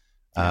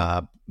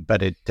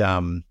 but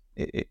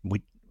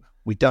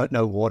we don't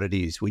know what it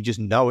is. We just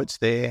know it's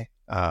there.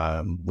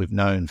 We've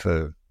known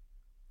for,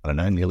 I don't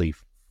know, nearly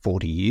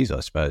 40 years, I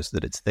suppose,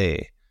 that it's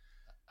there.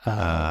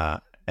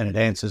 And it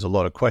answers a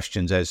lot of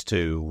questions as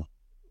to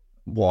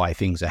why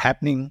things are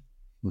happening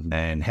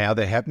and how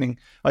they're happening.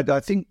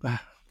 I think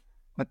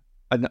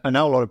I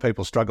know a lot of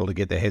people struggle to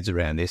get their heads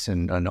around this,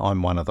 and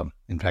I'm one of them.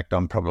 In fact,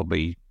 I'm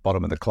probably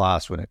bottom of the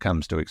class when it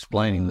comes to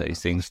explaining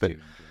these things. But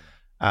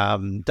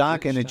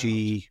dark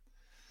energy,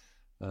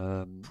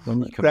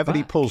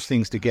 gravity pulls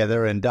things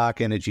together and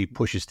dark energy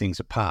pushes things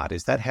apart.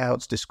 Is that how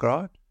it's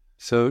described?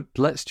 So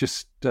let's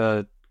just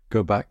go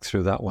back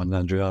through that one,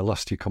 Andrew. I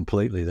lost you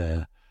completely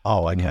there.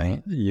 Oh,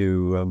 okay.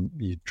 You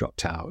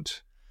dropped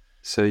out.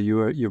 So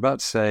you're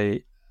about to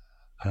say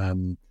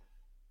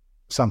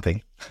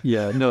something.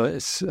 Yeah, no,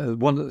 it's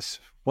one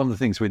of the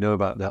things we know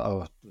about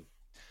that.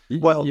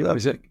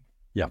 Is it?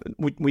 Yeah,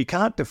 we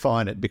can't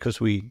define it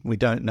because we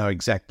don't know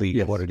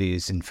exactly what it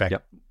is. In fact,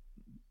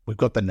 we've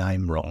got the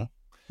name wrong.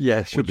 Yeah,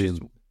 it should be.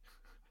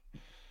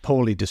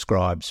 Poorly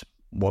describes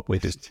what we're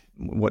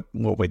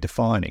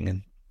defining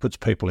and puts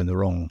people in the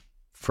wrong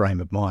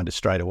frame of mind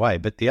straight away.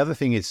 But the other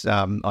thing is,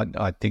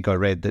 I think I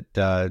read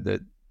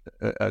that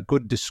a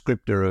good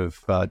descriptor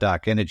of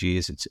dark energy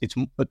is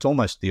it's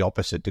almost the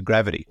opposite to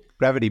gravity.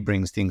 Gravity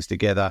brings things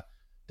together.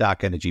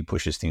 Dark energy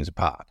pushes things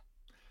apart.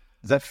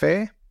 Is that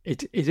fair?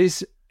 It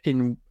is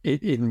in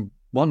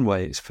one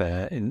way. It's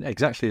fair. In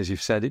exactly as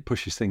you've said, it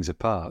pushes things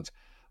apart.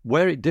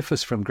 Where it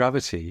differs from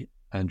gravity,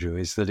 Andrew,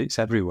 is that it's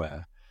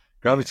everywhere.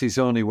 Gravity is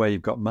the only way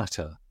you've got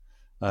matter.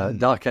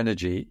 Dark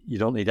energy, you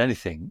don't need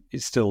anything.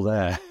 It's still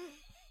there.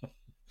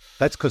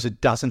 That's because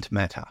it doesn't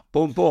matter.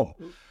 Boom, boom.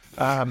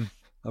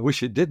 I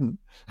wish it didn't.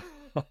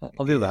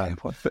 On the other hand,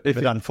 but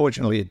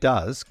unfortunately it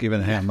does,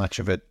 given how much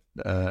of it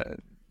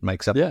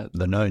makes up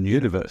the known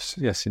universe.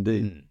 Yes,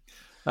 indeed.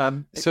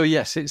 So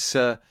yes,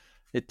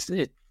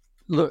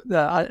 look,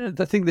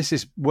 I think this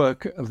is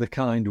work of the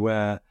kind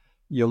where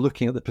you're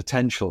looking at the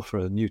potential for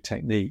a new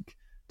technique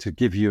to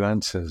give you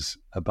answers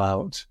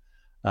about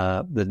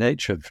the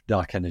nature of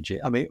dark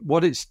energy. I mean,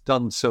 what it's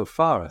done so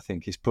far, I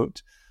think, is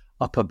put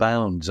upper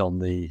bounds on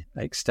the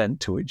extent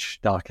to which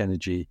dark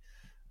energy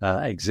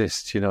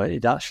exists.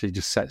 It actually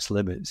just sets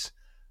limits.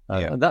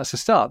 And that's a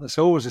start. That's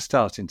always a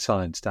start in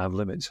science, to have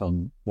limits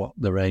on what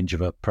the range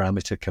of a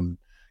parameter can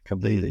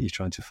be that you're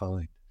trying to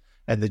find.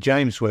 And the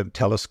James Webb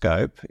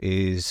Telescope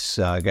is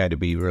going to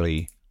be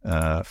really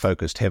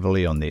focused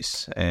heavily on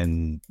this,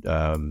 and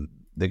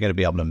they're going to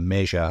be able to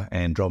measure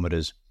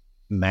Andromeda's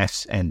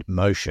mass and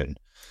motion.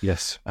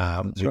 Yes,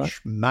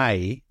 which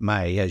may,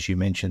 as you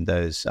mentioned,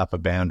 those upper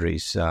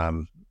boundaries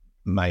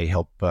may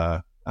help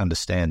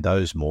understand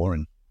those more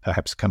and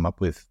perhaps come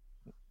up with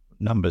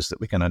numbers that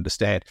we can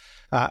understand.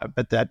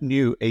 But that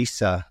new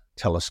ESA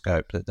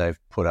telescope that they've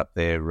put up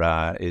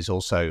there is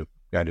also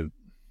going to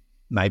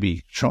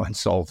maybe try and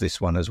solve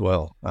this one as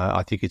well.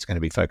 I think it's going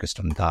to be focused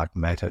on dark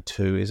matter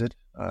too, is it?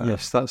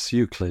 Yes, that's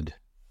Euclid.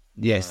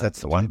 Yes,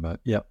 that's the one.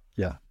 Yeah.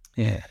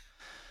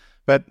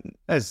 But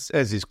as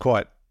is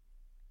quite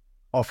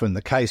often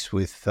the case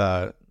with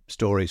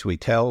stories we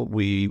tell,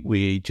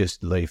 we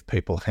just leave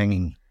people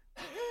hanging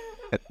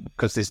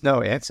because there's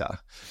no answer.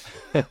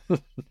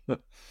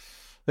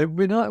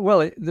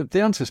 The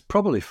answer is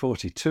probably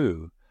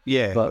 42.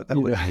 Yeah, but that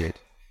would be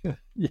it.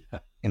 Yeah,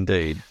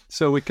 indeed.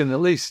 So we can at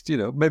least,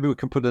 maybe we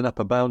can put an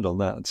upper bound on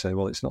that and say,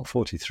 well, it's not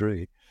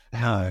 43.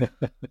 No,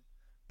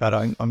 but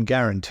I'm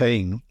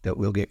guaranteeing that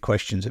we'll get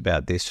questions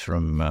about this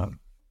from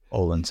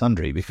all and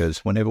sundry,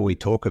 because whenever we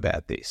talk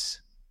about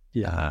this,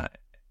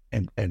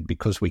 and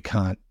because we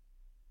can't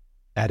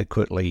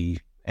adequately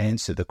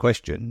answer the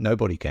question,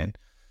 nobody can.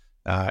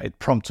 It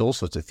prompts all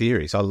sorts of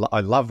theories. I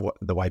love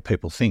the way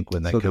people think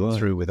when they come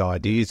through with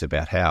ideas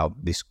about how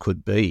this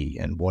could be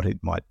and what it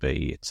might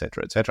be,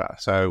 etc., etc.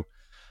 So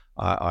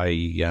I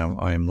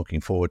am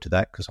looking forward to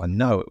that, because I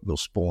know it will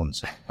spawn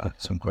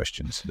some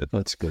questions.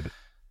 That's good.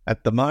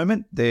 At the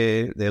moment,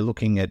 they're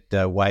looking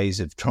at ways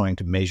of trying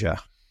to measure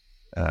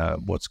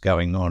what's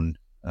going on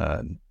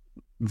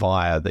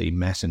via the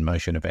mass and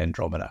motion of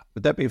Andromeda.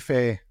 Would that be a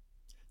fair?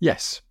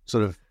 Yes.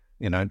 Sort of,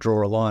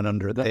 draw a line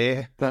under it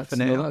there for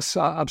now? No, that's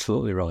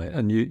absolutely right.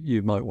 And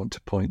you might want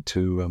to point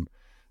to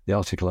the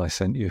article I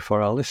sent you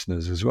for our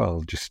listeners as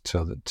well, just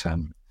so that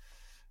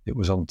it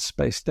was on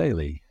Space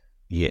Daily.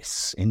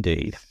 Yes,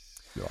 indeed.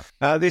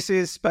 This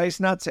is Space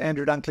Nuts.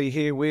 Andrew Dunkley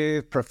here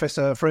with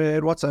Professor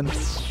Fred Watson.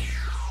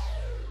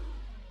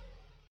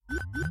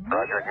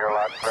 Roger, you're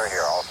loud and clear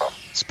here also.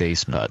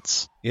 Space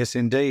Nuts. Yes,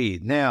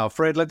 indeed. Now,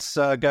 Fred, let's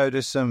go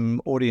to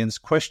some audience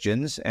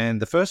questions.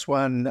 And the first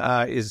one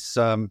is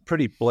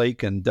pretty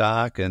bleak and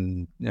dark,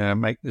 and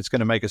it's going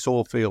to make us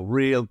all feel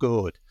real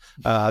good.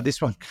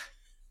 This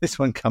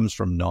one comes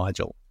from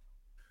Nigel.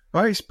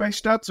 Hi,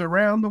 Space Nuts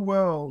around the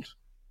world.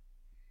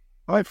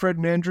 Hi, Fred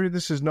and Andrew.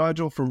 This is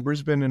Nigel from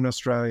Brisbane in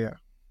Australia.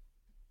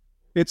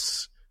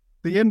 It's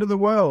the end of the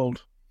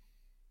world,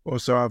 or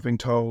so I've been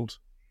told.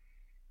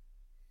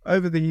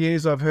 Over the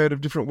years, I've heard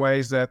of different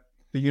ways that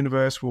the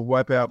universe will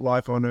wipe out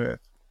life on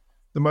Earth.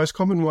 The most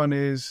common one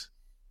is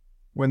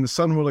when the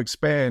sun will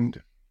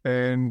expand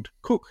and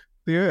cook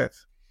the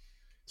Earth.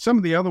 Some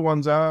of the other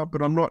ones are,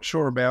 but I'm not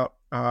sure about,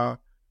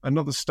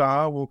 another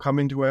star will come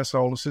into our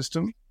solar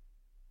system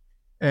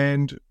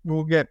and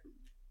we'll get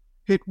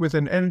hit with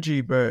an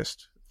energy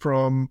burst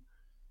from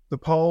the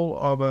pole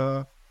of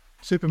a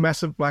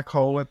supermassive black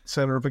hole at the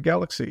center of a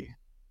galaxy.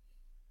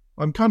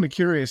 I'm kind of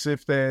curious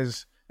if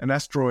there's an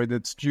asteroid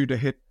that's due to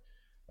hit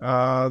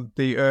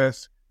the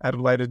Earth at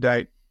a later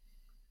date.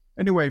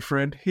 Anyway,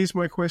 Fred, here's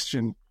my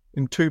question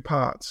in two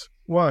parts.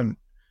 One,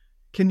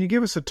 can you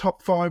give us a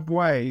top 5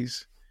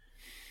 ways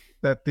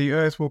that the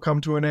Earth will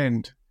come to an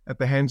end at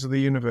the hands of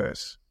the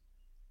universe?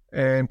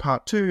 And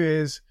part 2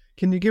 is,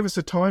 can you give us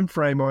a time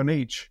frame on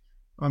each?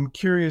 I'm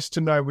curious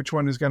to know which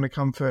one is going to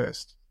come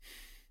first.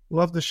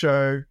 Love the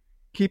show.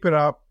 Keep it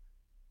up.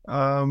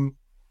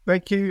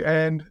 Thank you,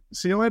 and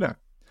see you later.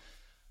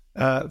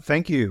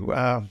 Thank you,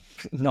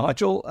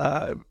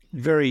 Nigel.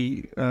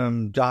 Very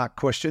dark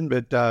question,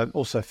 but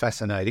also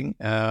fascinating.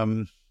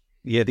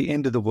 The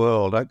end of the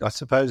world. I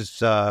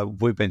suppose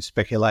we've been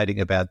speculating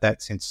about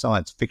that since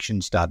science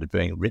fiction started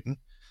being written.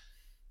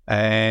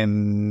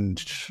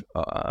 And,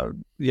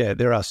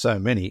 there are so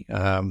many.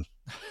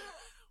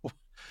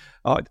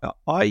 I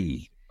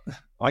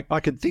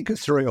could think of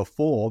 3 or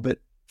 4, but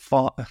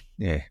 5,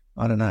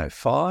 I don't know,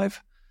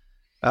 5?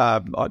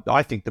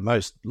 I think the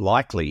most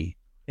likely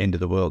end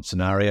of the world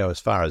scenario, as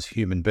far as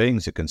human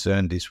beings are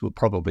concerned, is we'll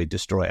probably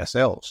destroy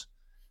ourselves,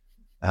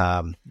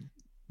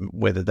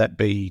 whether that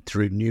be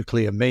through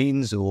nuclear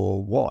means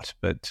or what.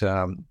 But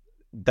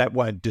that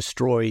won't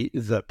destroy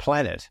the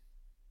planet,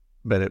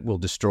 but it will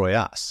destroy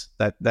us.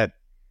 That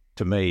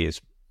to me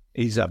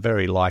is a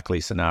very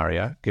likely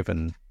scenario,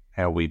 given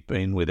how we've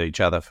been with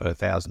each other for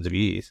thousands of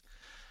years.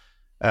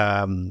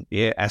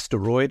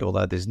 Asteroid,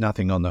 although there's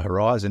nothing on the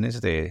horizon, is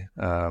there?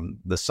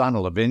 The sun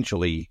will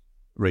eventually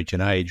reach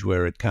an age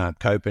where it can't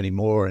cope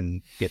anymore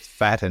and gets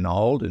fat and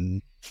old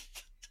and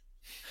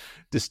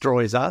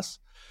destroys us.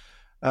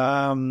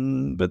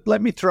 But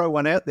let me throw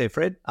one out there,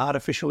 Fred.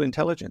 Artificial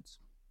intelligence.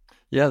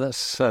 Yeah,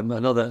 that's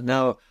another.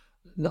 Now,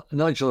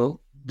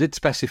 Nigel did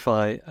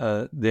specify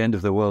the end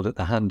of the world at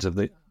the hand of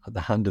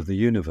the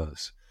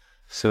universe.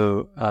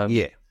 So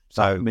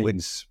so it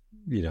means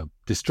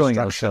destroying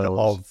ourselves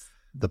of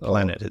the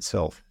planet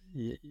itself.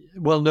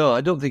 Well, no,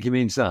 I don't think he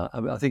means that.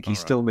 I think he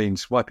still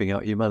means wiping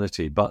out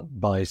humanity, but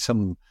by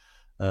some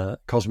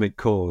cosmic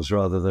cause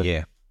rather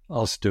than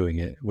us doing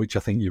it, which I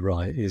think you're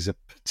right is a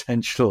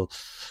potential,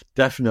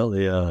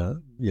 definitely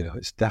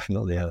it's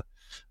definitely a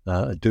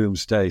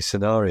doomsday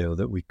scenario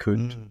that we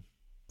could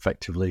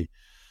effectively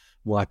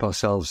wipe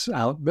ourselves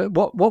out. But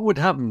what would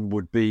happen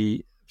would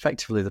be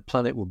effectively the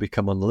planet would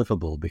become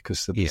unlivable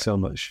because there'd be so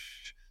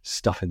much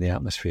stuff in the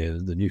atmosphere,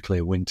 the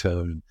nuclear winter,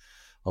 and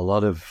a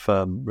lot of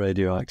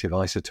radioactive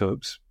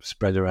isotopes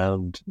spread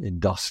around in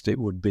dust. It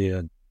would be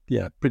a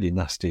pretty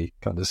nasty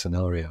kind of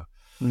scenario.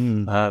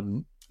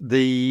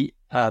 The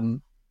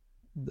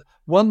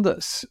one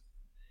that's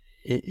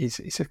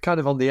it's a kind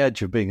of on the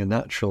edge of being a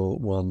natural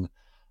one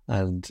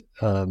and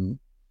a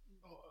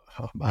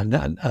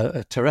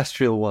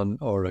terrestrial one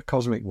or a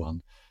cosmic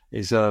one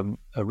is a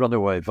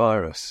runaway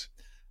virus.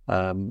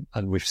 And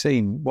we've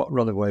seen what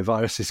runaway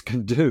viruses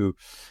can do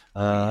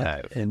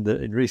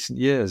in recent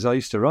years. I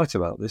used to write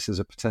about this as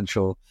a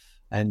potential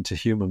end to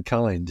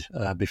humankind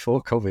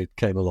before COVID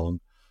came along,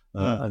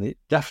 and it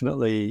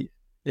definitely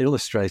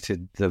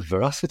illustrated the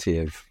veracity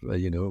of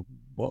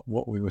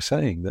what we were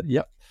saying.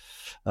 That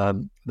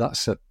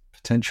that's a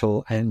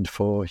potential end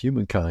for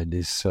humankind.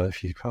 Is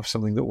if you have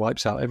something that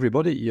wipes out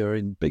everybody, you're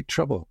in big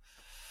trouble.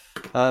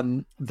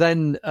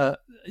 Then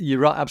you're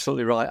right,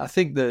 absolutely right. I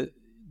think that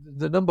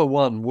the number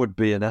one would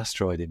be an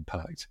asteroid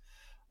impact.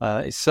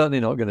 It's certainly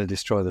not going to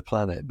destroy the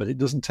planet, but it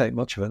doesn't take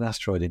much of an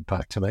asteroid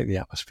impact to make the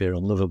atmosphere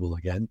unlivable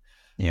again.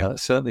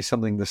 Certainly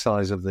something the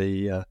size of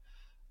the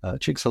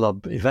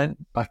Chicxulub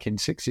event back in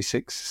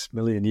 66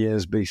 million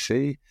years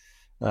BC,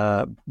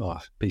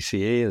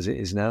 BCE as it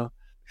is now,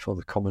 before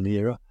the Common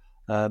Era.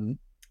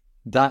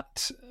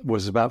 That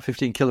was about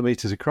 15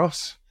 kilometres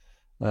across.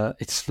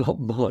 It's not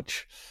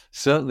much.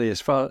 Certainly,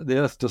 as far the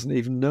Earth doesn't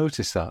even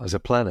notice that as a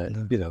planet.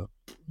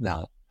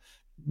 Now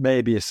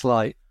maybe a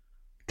slight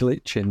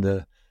glitch in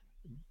the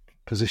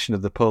position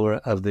of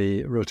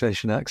the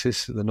rotation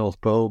axis at the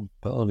North Pole,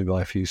 but only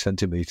by a few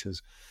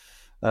centimetres.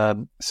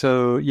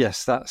 So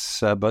yes, that's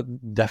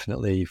but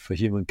definitely for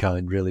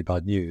humankind really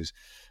bad news.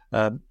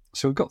 So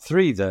we've got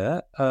 3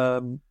 there.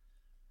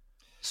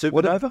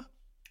 Supernova?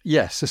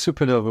 Yes, a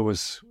supernova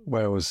was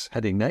where I was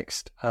heading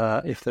next.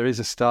 If there is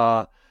a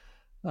star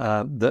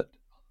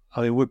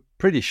we're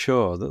pretty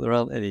sure that there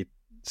aren't any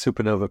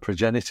supernova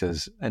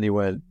progenitors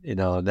anywhere in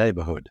our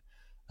neighbourhood.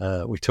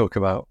 We talk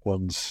about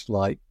ones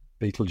like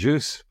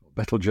Betelgeuse,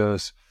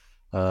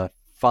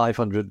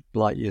 500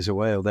 light years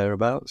away or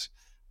thereabouts,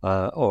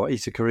 or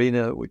Eta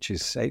Carina, which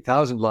is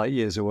 8,000 light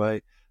years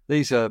away.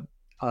 These are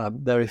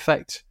their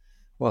effect.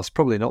 Whilst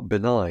probably not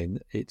benign,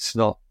 it's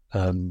not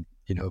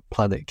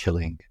planet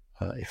killing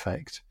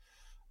effect.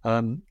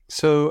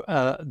 So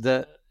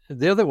the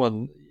other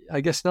one,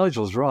 I guess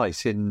Nigel's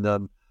right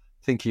in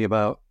thinking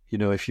about,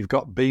 if you've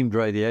got beamed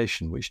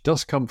radiation, which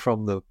does come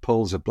from the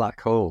poles of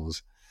black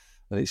holes,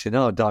 and it's in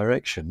our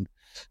direction,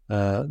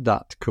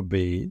 that could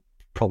be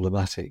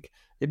problematic.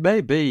 It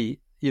may be,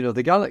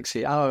 the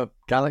galaxy, our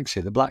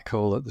galaxy, the black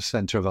hole at the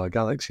centre of our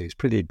galaxy is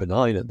pretty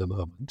benign at the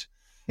moment.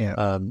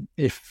 Yeah.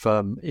 If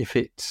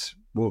it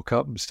woke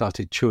up and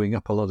started chewing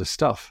up a lot of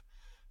stuff,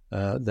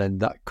 then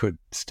that could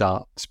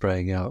start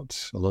spraying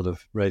out a lot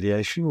of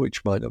radiation,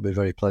 which might not be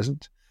very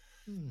pleasant.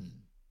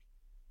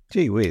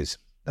 Gee whiz.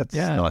 That's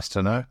nice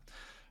to know.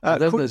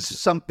 Could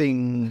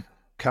something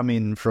come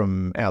in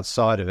from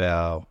outside of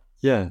our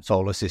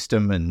solar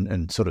system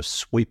and sort of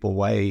sweep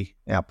away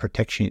our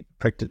protective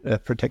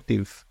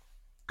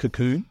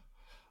cocoon?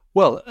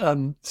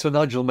 Well, so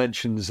Nigel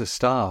mentions a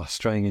star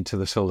straying into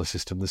the solar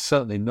system. There's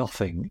certainly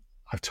nothing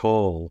at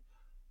all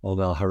on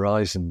our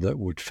horizon that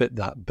would fit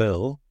that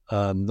bill,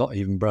 not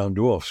even brown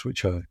dwarfs,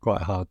 which are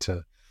quite hard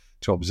to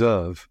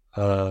observe.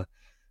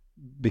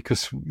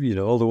 Because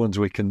all the ones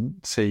we can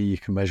see, you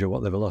can measure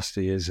what their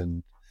velocity is,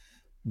 and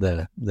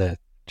they're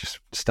just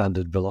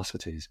standard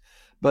velocities.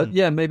 But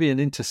maybe an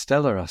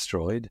interstellar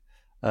asteroid.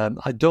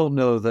 I don't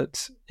know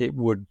that it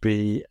would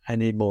be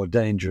any more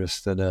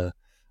dangerous than a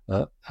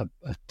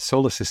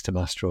solar system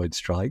asteroid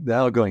strike. They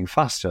are going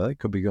faster. It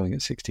could be going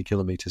at 60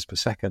 kilometers per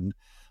second,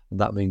 and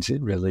that means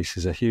it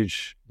releases a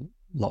huge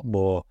lot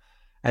more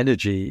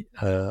energy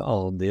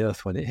on the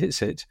Earth when it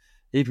hits it.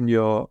 Even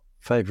your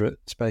favourite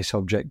space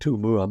object,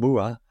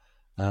 Oumuamua,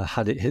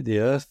 had it hit the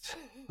Earth,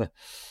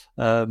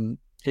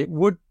 it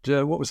would,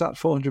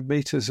 400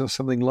 metres or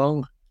something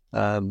long,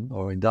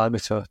 or in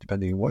diameter,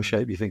 depending on what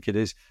shape you think it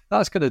is.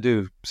 That's going to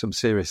do some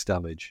serious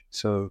damage.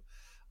 So,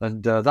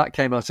 and that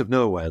came out of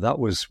nowhere. That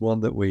was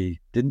one that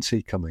we didn't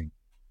see coming.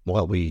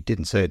 Well, we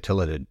didn't see it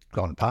till it had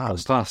gone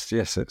past.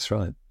 Yes, that's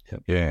right.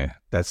 Yep. Yeah,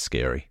 that's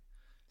scary.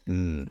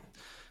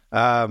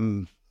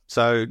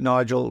 So,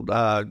 Nigel,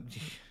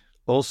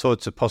 all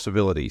sorts of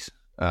possibilities,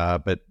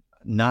 but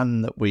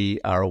none that we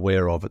are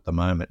aware of at the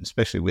moment,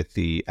 especially with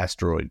the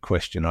asteroid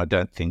question. I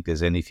don't think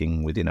there's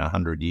anything within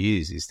 100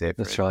 years, is there?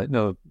 That's right.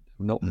 No,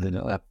 not within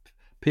it.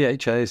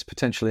 PHAs,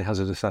 potentially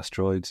hazardous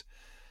asteroids,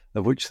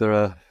 of which there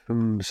are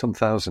some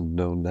thousand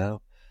known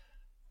now.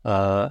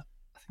 I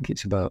think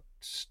it's about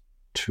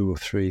 2,000 or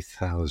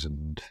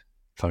 3,000,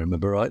 if I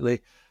remember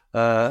rightly,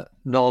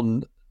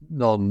 none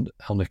on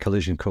a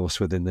collision course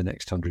within the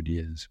next 100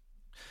 years.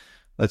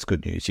 That's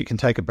good news. You can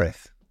take a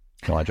breath,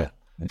 Nigel.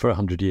 For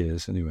 100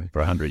 years, anyway. For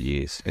 100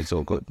 years. It's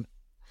all good.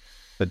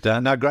 But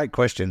no, great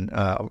question.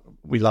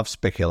 We love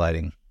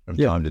speculating from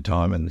time to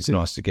time, and it's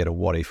nice to get a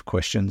what-if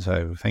question,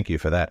 so thank you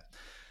for that.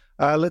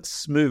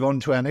 Let's move on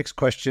to our next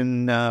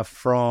question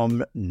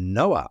from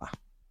Noah.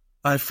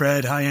 Hi,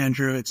 Fred. Hi,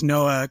 Andrew. It's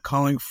Noah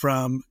calling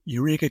from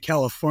Eureka,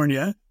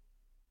 California.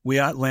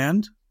 Weot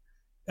land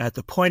at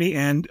the pointy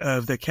end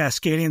of the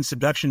Cascadian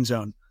subduction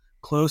zone,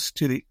 close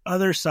to the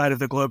other side of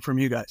the globe from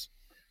you guys.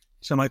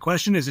 So my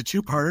question is a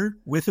two-parter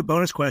with a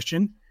bonus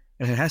question,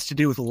 and it has to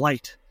do with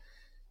light.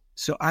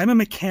 So I'm a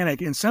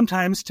mechanic, and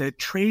sometimes to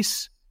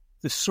trace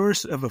the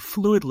source of a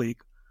fluid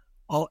leak,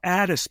 I'll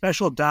add a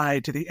special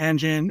dye to the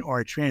engine or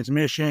a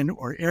transmission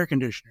or air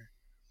conditioner.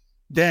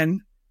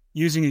 Then,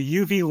 using a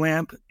UV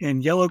lamp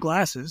and yellow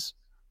glasses,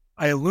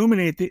 I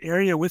illuminate the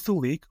area with the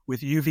leak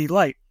with UV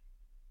light.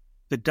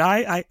 The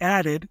dye I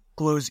added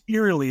glows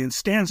eerily and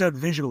stands out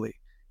visually,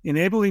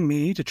 enabling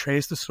me to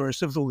trace the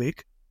source of the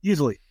leak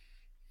easily.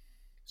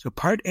 So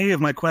part A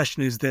of my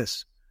question is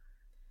this.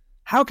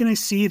 How can I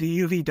see the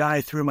UV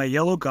dye through my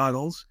yellow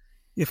goggles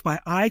if my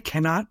eye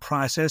cannot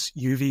process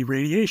UV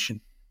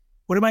radiation?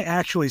 What am I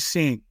actually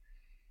seeing?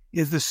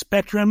 Is the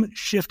spectrum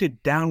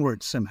shifted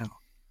downwards somehow?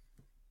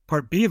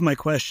 Part B of my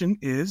question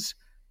is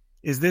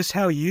this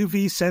how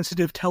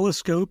UV-sensitive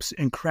telescopes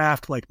and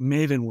craft like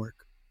MAVEN work?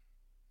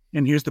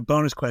 And here's the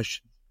bonus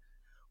question.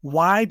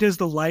 Why does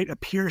the light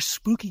appear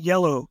spooky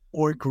yellow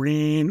or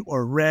green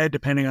or red,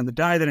 depending on the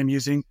dye that I'm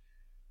using,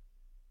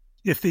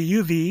 if the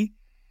UV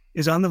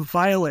is on the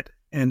violet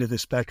end of the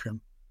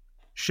spectrum?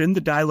 Shouldn't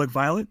the dye look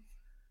violet?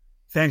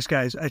 Thanks,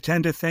 guys. I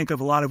tend to think of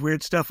a lot of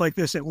weird stuff like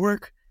this at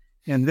work,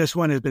 and this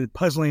one has been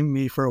puzzling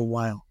me for a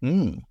while.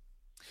 Thank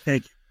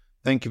you.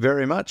 Thank you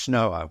very much,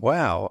 Noah.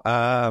 Wow.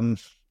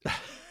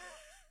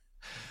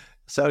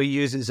 So he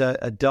uses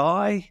a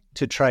dye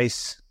to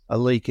trace a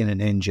leak in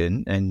an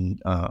engine,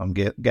 and I'm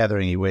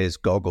gathering he wears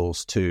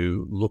goggles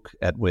to look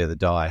at where the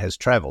dye has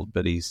travelled,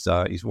 but he's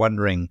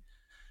wondering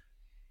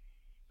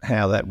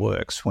how that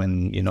works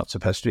when you're not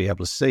supposed to be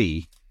able to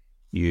see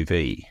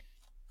UV.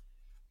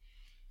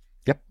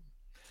 Yep.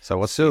 So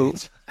what's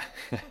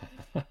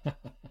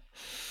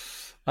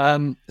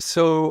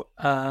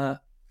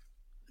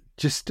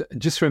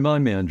just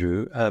remind me,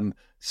 Andrew.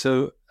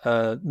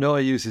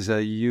 NOAA uses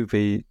a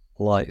UV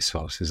light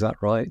source. Is that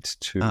right?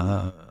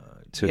 I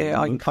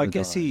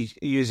guess he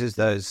uses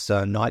those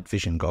night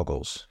vision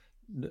goggles.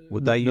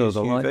 Would they use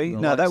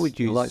UV? That would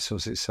use the light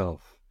source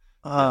itself.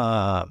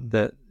 No,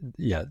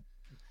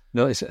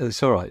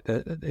 it's all right.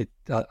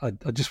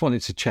 I just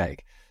wanted to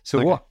check. So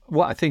okay.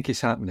 What I think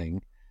is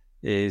happening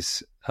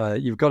is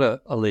you've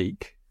got a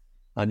leak,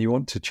 and you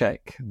want to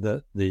check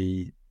that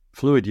the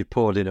fluid you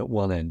poured in at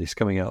one end is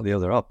coming out the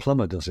other. Our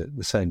plumber does it,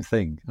 the same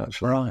thing,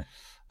 actually. Right.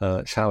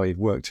 It's how he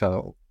worked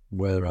out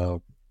where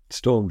our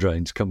storm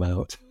drains come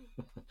out.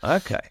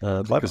 Okay.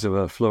 Because of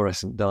a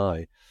fluorescent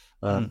dye.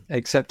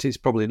 Except it's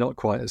probably not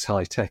quite as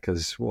high-tech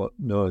as what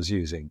NOAA's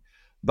using.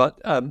 But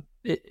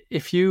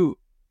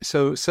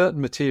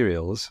certain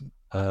materials,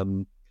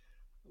 I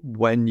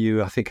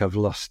think I've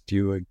lost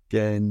you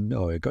again.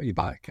 Oh, I got you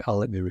back.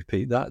 Let me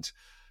repeat that.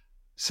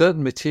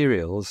 Certain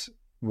materials,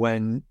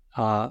 when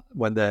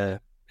they're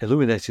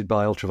illuminated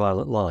by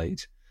ultraviolet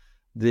light,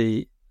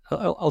 the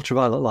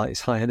ultraviolet light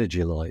is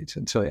high-energy light,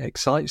 and so it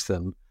excites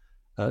them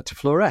to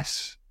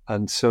fluoresce.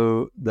 And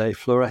so they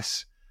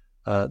fluoresce,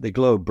 they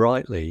glow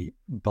brightly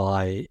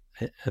by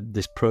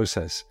this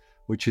process,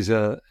 which is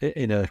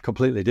in a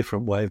completely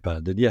different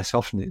waveband. And yes,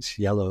 often it's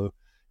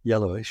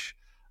yellowish.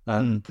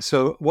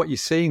 So what you're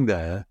seeing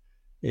there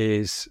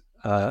is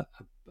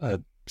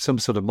some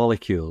sort of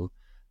molecule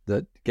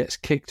that gets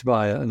kicked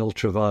by an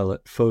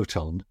ultraviolet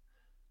photon,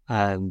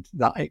 and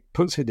that it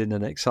puts it in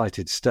an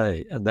excited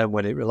state. And then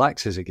when it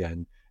relaxes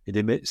again, it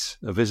emits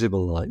a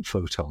visible light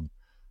photon,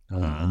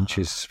 which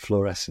is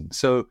fluorescent.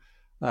 So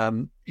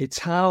it's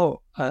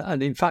how,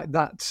 and in fact,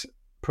 that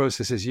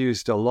process is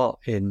used a lot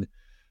in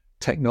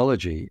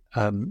technology.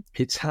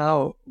 It's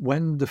how,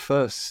 when the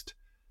first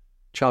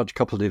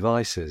charge-coupled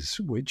devices,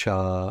 which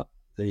are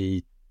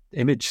the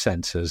image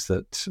sensors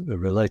that are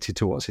related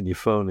to what's in your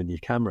phone and your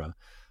camera,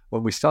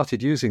 when we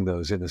started using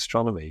those in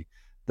astronomy,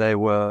 they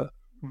were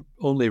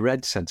only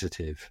red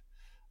sensitive.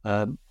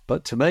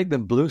 But to make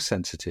them blue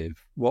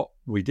sensitive, what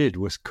we did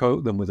was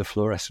coat them with a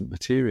fluorescent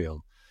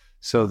material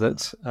so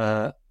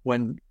that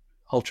when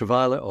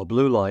ultraviolet or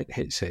blue light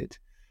hits it,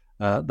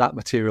 that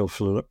material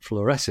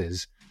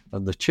fluoresces,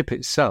 and the chip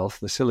itself,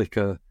 the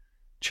silica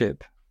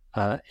chip,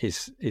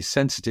 is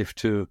sensitive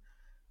to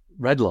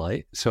red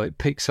light, so it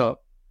picks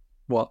up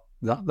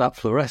that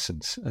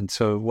fluorescence. And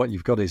so what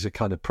you've got is a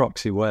kind of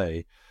proxy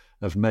way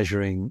of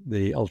measuring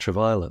the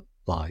ultraviolet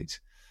light.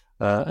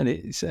 And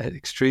it's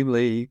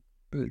extremely,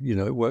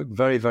 it worked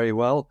very, very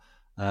well.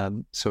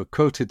 So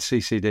coated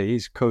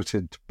CCDs,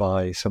 coated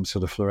by some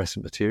sort of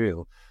fluorescent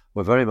material,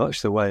 were very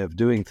much the way of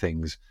doing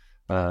things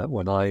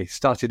when I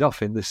started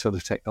off in this sort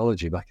of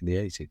technology back in the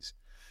 80s.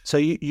 So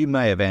you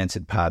may have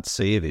answered part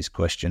C of his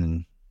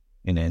question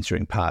in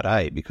answering part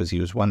A, because he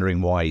was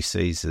wondering why he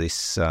sees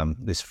this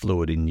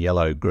fluid in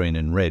yellow, green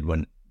and red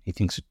when he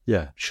thinks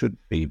it should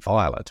be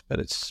violet, but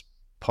it's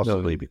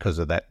possibly because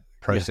of that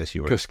process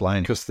you were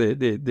explaining. Because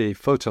the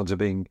photons are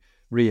being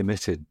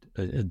re-emitted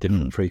at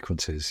different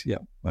frequencies. Yeah.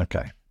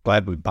 Okay.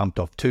 Glad we bumped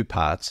off two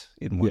parts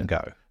in one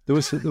go. There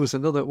was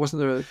another, wasn't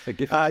there a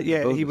gift?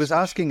 He was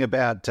asking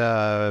about,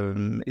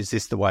 is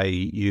this the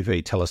way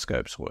UV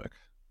telescopes work?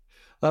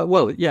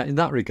 In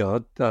that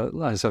regard,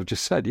 as I've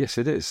just said, yes,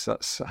 it is.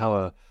 That's how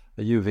a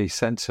UV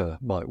sensor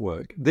might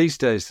work. These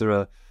days, there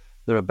are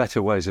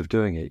better ways of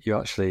doing it. You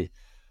actually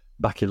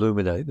back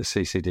illuminate the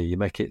CCD. You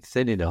make it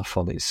thin enough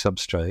on its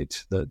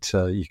substrate that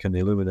you can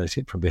illuminate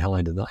it from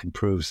behind, and that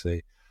improves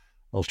the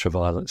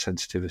ultraviolet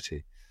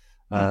sensitivity.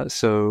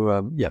 That's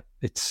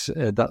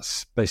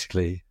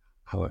basically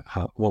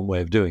how one way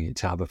of doing it,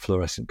 to have a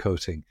fluorescent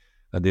coating,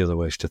 and the other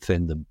way is to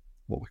thin them,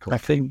 what we call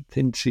thin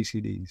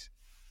CCDs.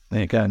 There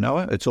you go,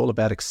 Noah. It's all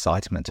about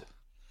excitement.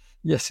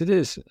 Yes, it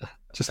is.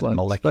 Just like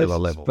molecular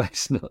level.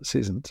 Space nuts,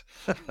 isn't?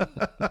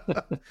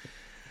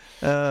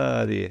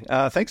 Dear.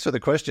 Thanks for the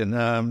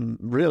question.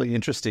 Really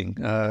interesting.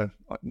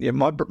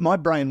 My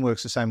brain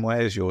works the same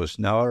way as yours,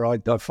 Noah.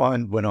 I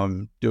find when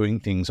I'm doing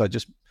things,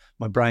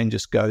 my brain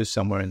just goes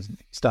somewhere and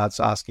starts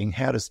asking,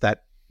 how does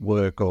that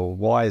work, or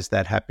why is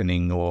that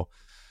happening, or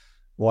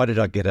why did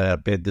I get out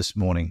of bed this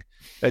morning?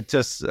 It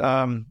just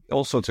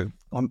all sorts of.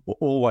 I'm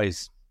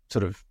always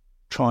sort of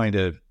my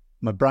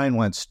brain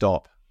won't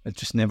stop. It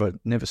just never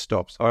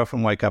stops. I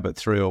often wake up at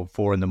 3 or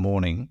 4 in the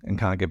morning and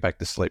can't get back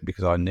to sleep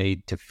because I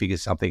need to figure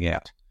something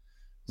out.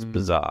 It's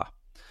bizarre.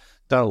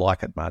 Don't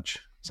like it much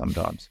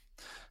sometimes.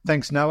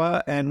 Thanks,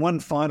 Noah. And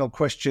one final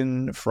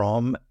question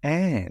from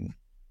Anne.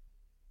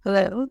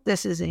 Hello,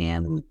 this is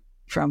Anne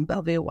from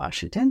Bellevue,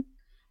 Washington.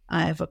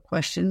 I have a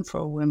question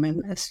for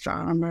Women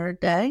Astronomer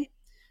Day.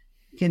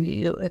 Can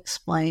you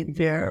explain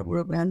Vera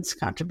Rubin's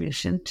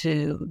contribution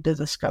to the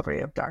discovery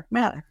of dark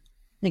matter?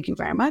 Thank you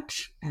very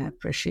much. I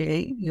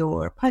appreciate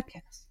your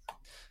podcast.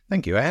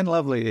 Thank you, Anne.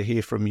 Lovely to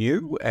hear from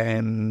you.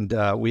 And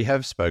we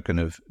have spoken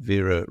of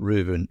Vera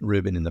Rubin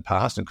in the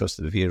past. And of course,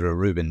 the Vera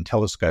Rubin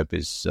telescope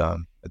is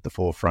at the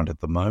forefront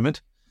at the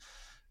moment,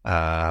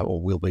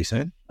 or will be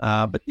soon.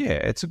 But yeah,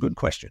 it's a good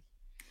question.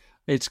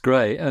 It's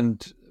great.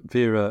 And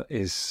Vera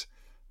is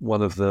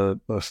one of the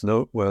most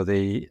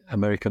noteworthy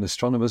American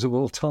astronomers of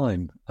all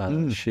time.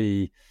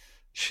 She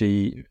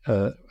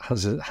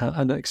has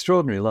an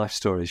extraordinary life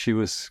story. She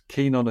was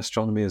keen on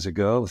astronomy as a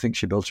girl. I think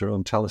she built her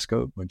own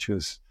telescope when she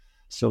was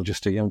still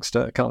just a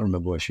youngster. I can't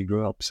remember where she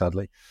grew up,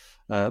 sadly.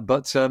 And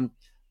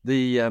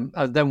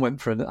then went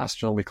for an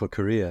astronomical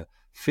career,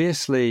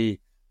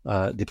 fiercely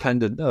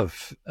dependent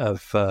of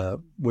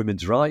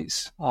women's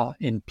rights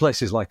in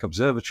places like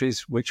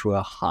observatories, which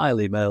were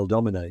highly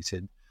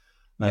male-dominated.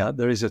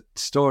 There is a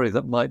story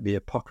that might be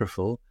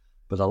apocryphal,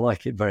 but I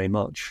like it very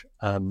much,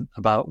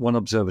 about one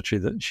observatory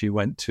that she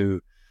went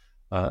to,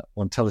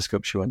 one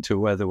telescope she went to,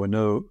 where there were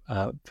no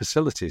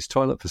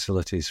toilet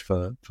facilities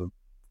for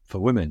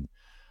women.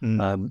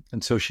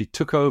 And so she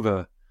took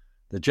over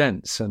the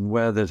gents, and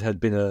where there had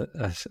been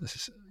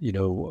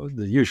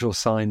the usual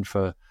sign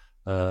for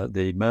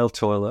the male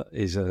toilet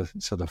is a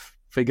sort of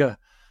figure,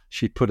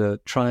 she put a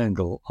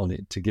triangle on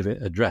it to give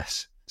it a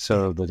dress,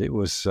 so that it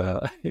was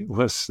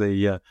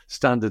the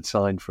standard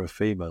sign for a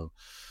female.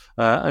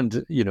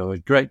 And a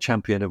great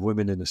champion of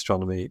women in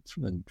astronomy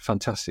and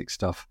fantastic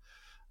stuff.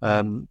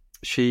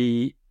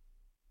 She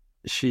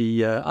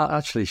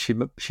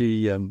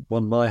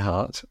won my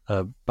heart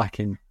back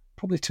in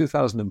probably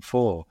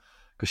 2004,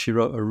 because she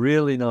wrote a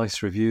really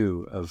nice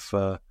review of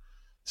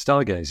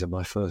Stargazer,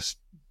 my first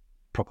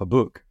proper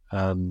book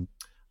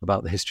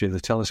about the history of the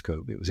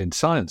telescope. It was in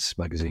Science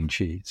magazine.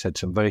 She said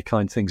some very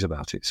kind things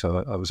about it,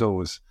 so I was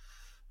always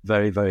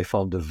very, very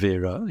fond of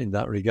Vera in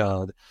that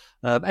regard.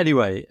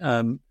 Anyway,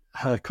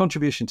 her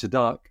contribution to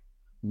dark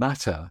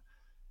matter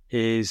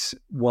is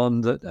one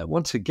that,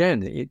 once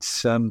again,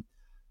 it's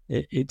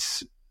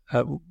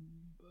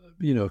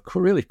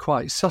really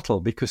quite subtle,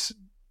 because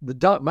the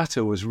dark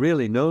matter was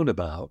really known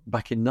about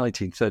back in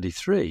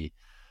 1933,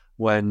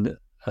 when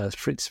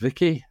Fritz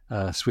Zwicky,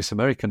 a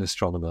Swiss-American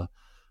astronomer,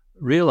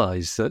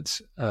 realized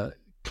that a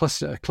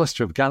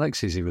cluster of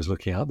galaxies he was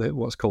looking at,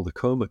 what's called the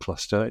Coma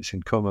cluster, it's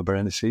in Coma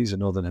Berenices, a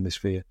northern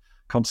hemisphere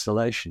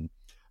constellation.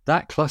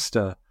 That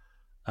cluster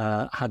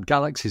had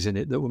galaxies in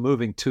it that were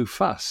moving too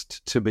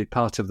fast to be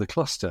part of the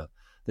cluster.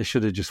 They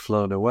should have just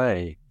flown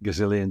away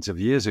gazillions of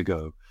years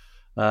ago.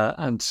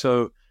 And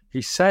so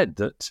he said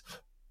that,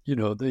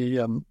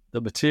 the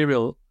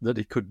material that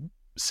he could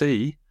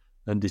see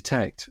and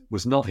detect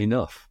was not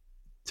enough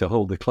to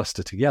hold the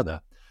cluster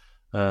together,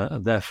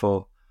 and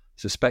therefore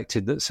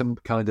suspected that some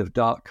kind of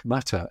dark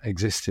matter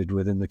existed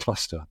within the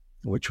cluster,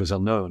 which was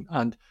unknown.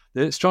 And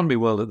the astronomy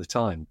world at the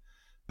time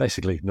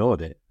basically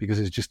ignored it because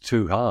it's just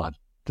too hard.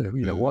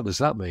 What does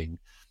that mean?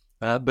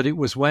 But it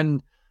was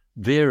when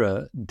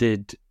Vera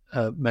did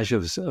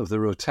measures of the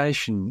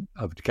rotation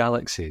of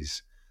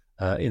galaxies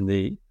in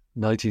the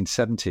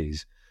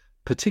 1970s,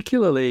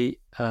 particularly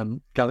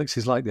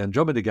galaxies like the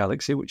Andromeda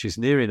Galaxy, which is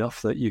near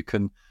enough that you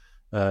can't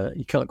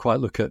quite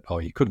look at,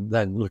 or you couldn't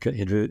then look at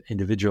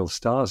individual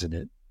stars in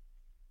it,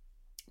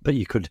 but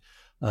you could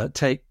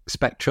take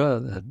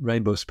spectra,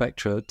 rainbow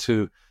spectra,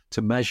 to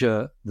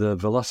measure the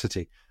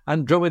velocity.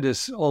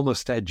 Andromeda's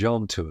almost edge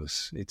on to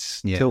us.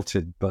 It's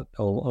tilted, but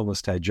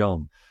almost edge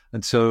on.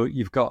 And so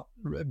you've got,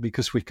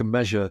 because we can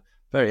measure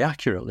very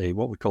accurately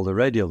what we call the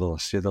radial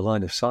velocity, the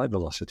line of sight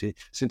velocity,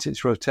 since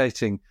it's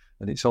rotating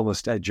and it's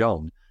almost edge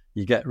on,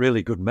 you get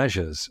really good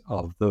measures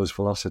of those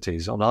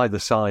velocities on either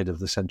side of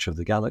the center of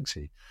the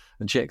galaxy.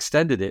 And she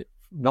extended it,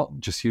 not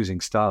just using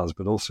stars,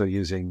 but also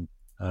using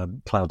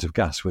clouds of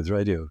gas with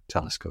radio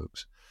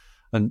telescopes.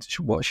 And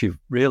what she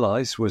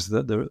realized was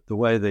that the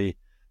way the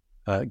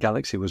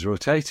galaxy was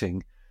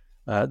rotating,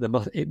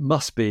 it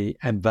must be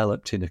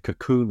enveloped in a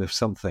cocoon of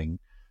something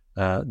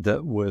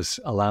that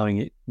was allowing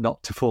it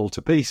not to fall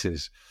to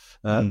pieces,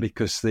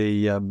 because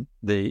the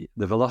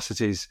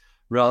velocities,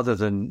 rather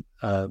than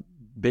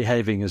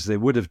behaving as they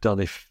would have done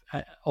if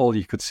all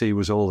you could see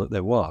was all that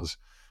there was,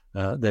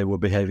 they were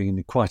behaving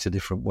in quite a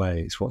different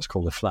way. It's what's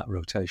called a flat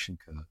rotation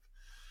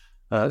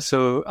curve.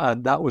 So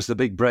that was the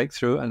big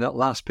breakthrough, and at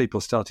last people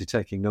started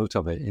taking note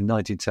of it. In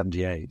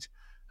 1978,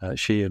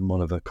 she and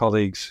one of her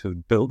colleagues who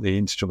built the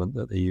instrument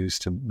that they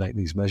used to make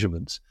these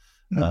measurements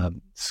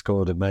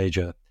scored a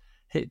major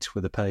hit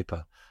with the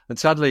paper. And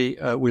sadly,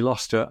 we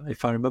lost her.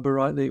 If I remember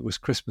rightly, it was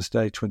Christmas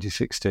Day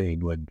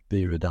 2016 when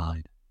Vera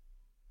died.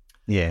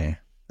 Yeah,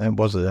 that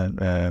was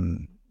a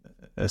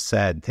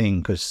sad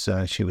thing, because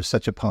she was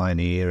such a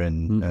pioneer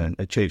and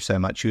achieved so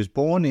much. She was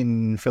born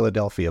in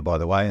Philadelphia, by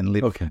the way, and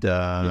lived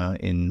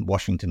in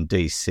Washington,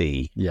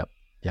 D.C. Yep.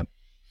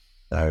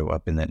 So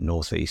up in that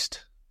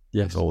northeast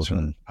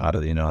northern part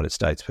of the United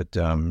States. But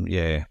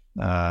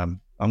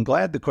I'm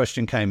glad the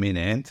question came in,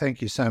 Anne.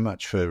 Thank you so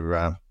much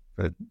for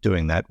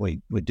doing that.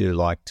 We do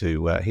like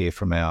to hear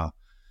from our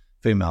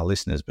female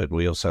listeners, but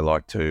we also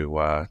like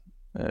to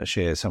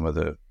share some of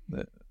the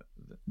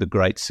the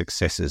great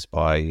successes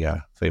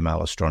by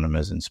female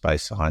astronomers and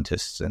space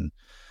scientists, and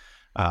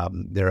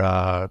there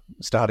are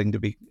starting to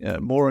be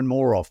more and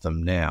more of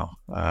them now.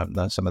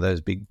 Some of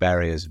those big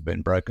barriers have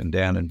been broken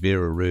down, and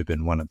Vera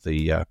Rubin, one of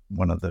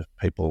the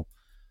people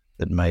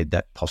that made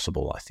that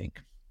possible, I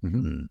think.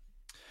 Mm-hmm.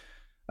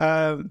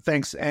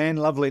 Thanks, Anne.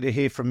 Lovely to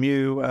hear from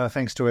you.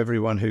 Thanks to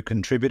everyone who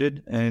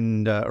contributed.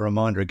 And a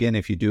reminder again,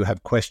 if you do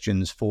have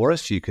questions for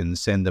us, you can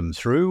send them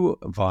through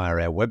via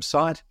our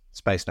website,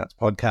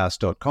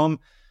 spacenutspodcast.com,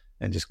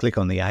 and just click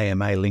on the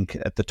AMA link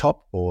at the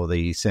top, or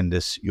send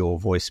us your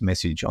voice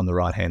message on the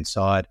right-hand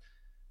side.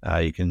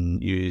 You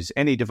can use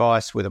any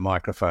device with a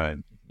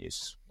microphone.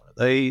 Use one of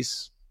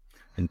these,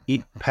 an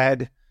IT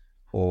pad,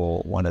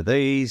 or one of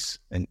these,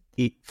 an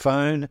IT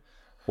phone,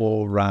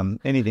 or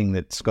anything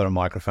that's got a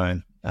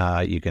microphone.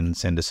 You can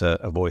send us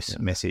a voice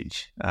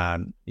message.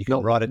 You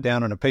can write it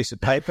down on a piece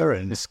of paper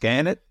and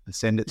scan it and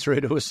send it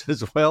through to us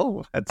as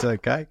well. That's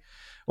okay.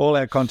 All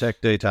our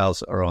contact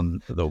details are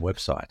on the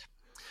website.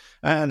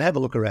 And have a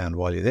look around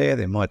while you're there.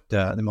 There might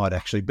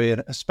actually be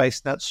a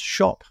Space Nuts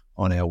shop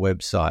on our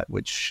website,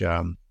 which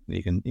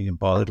you can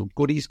buy little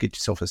goodies, get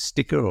yourself a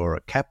sticker or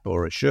a cap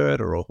or a shirt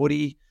or a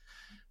hoodie.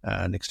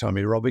 Next time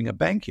you're robbing a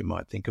bank, you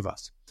might think of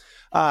us.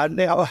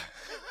 Now...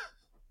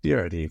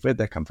 Dear, where'd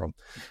that come from?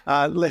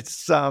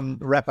 Let's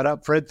wrap it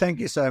up. Fred, thank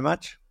you so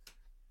much.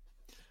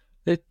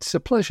 It's a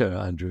pleasure,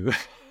 Andrew.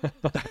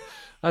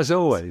 As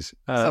always.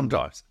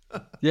 Sometimes.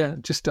 Yeah,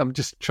 I'm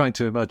just trying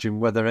to imagine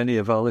whether any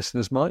of our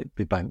listeners might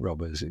be bank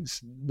robbers.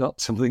 It's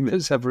not something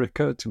that's ever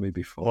occurred to me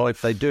before. Well,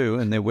 if they do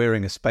and they're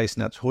wearing a Space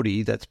Nuts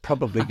hoodie, that's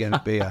probably going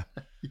to be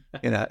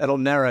it'll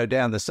narrow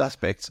down the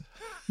suspects.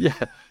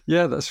 Yeah,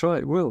 that's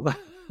right. It will.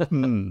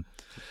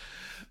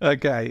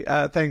 Okay.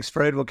 Thanks,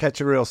 Fred. We'll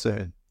catch you real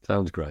soon.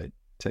 Sounds great.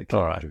 Take care.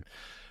 All right. Andrew.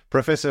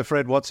 Professor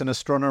Fred Watson,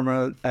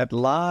 astronomer at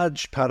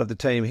large, part of the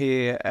team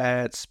here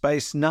at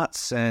Space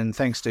Nuts, and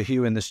thanks to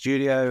Hugh in the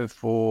studio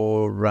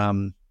for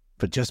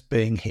just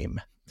being him.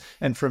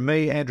 And from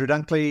me, Andrew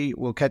Dunkley,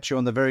 we'll catch you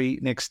on the very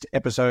next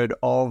episode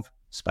of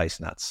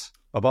Space Nuts.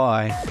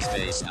 Bye-bye.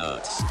 Space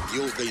Nuts.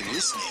 You've been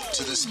listening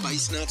to the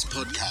Space Nuts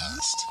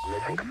podcast.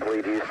 Mission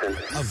complete, Houston.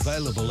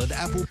 Available at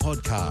Apple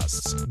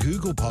Podcasts,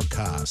 Google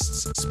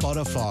Podcasts,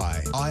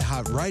 Spotify,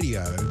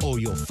 iHeartRadio, or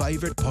your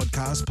favourite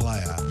podcast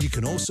player. You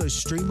can also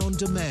stream on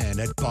demand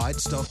at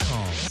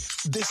Bytes.com.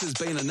 This has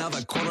been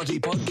another quality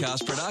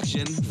podcast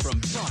production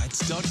from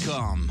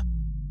Bytes.com.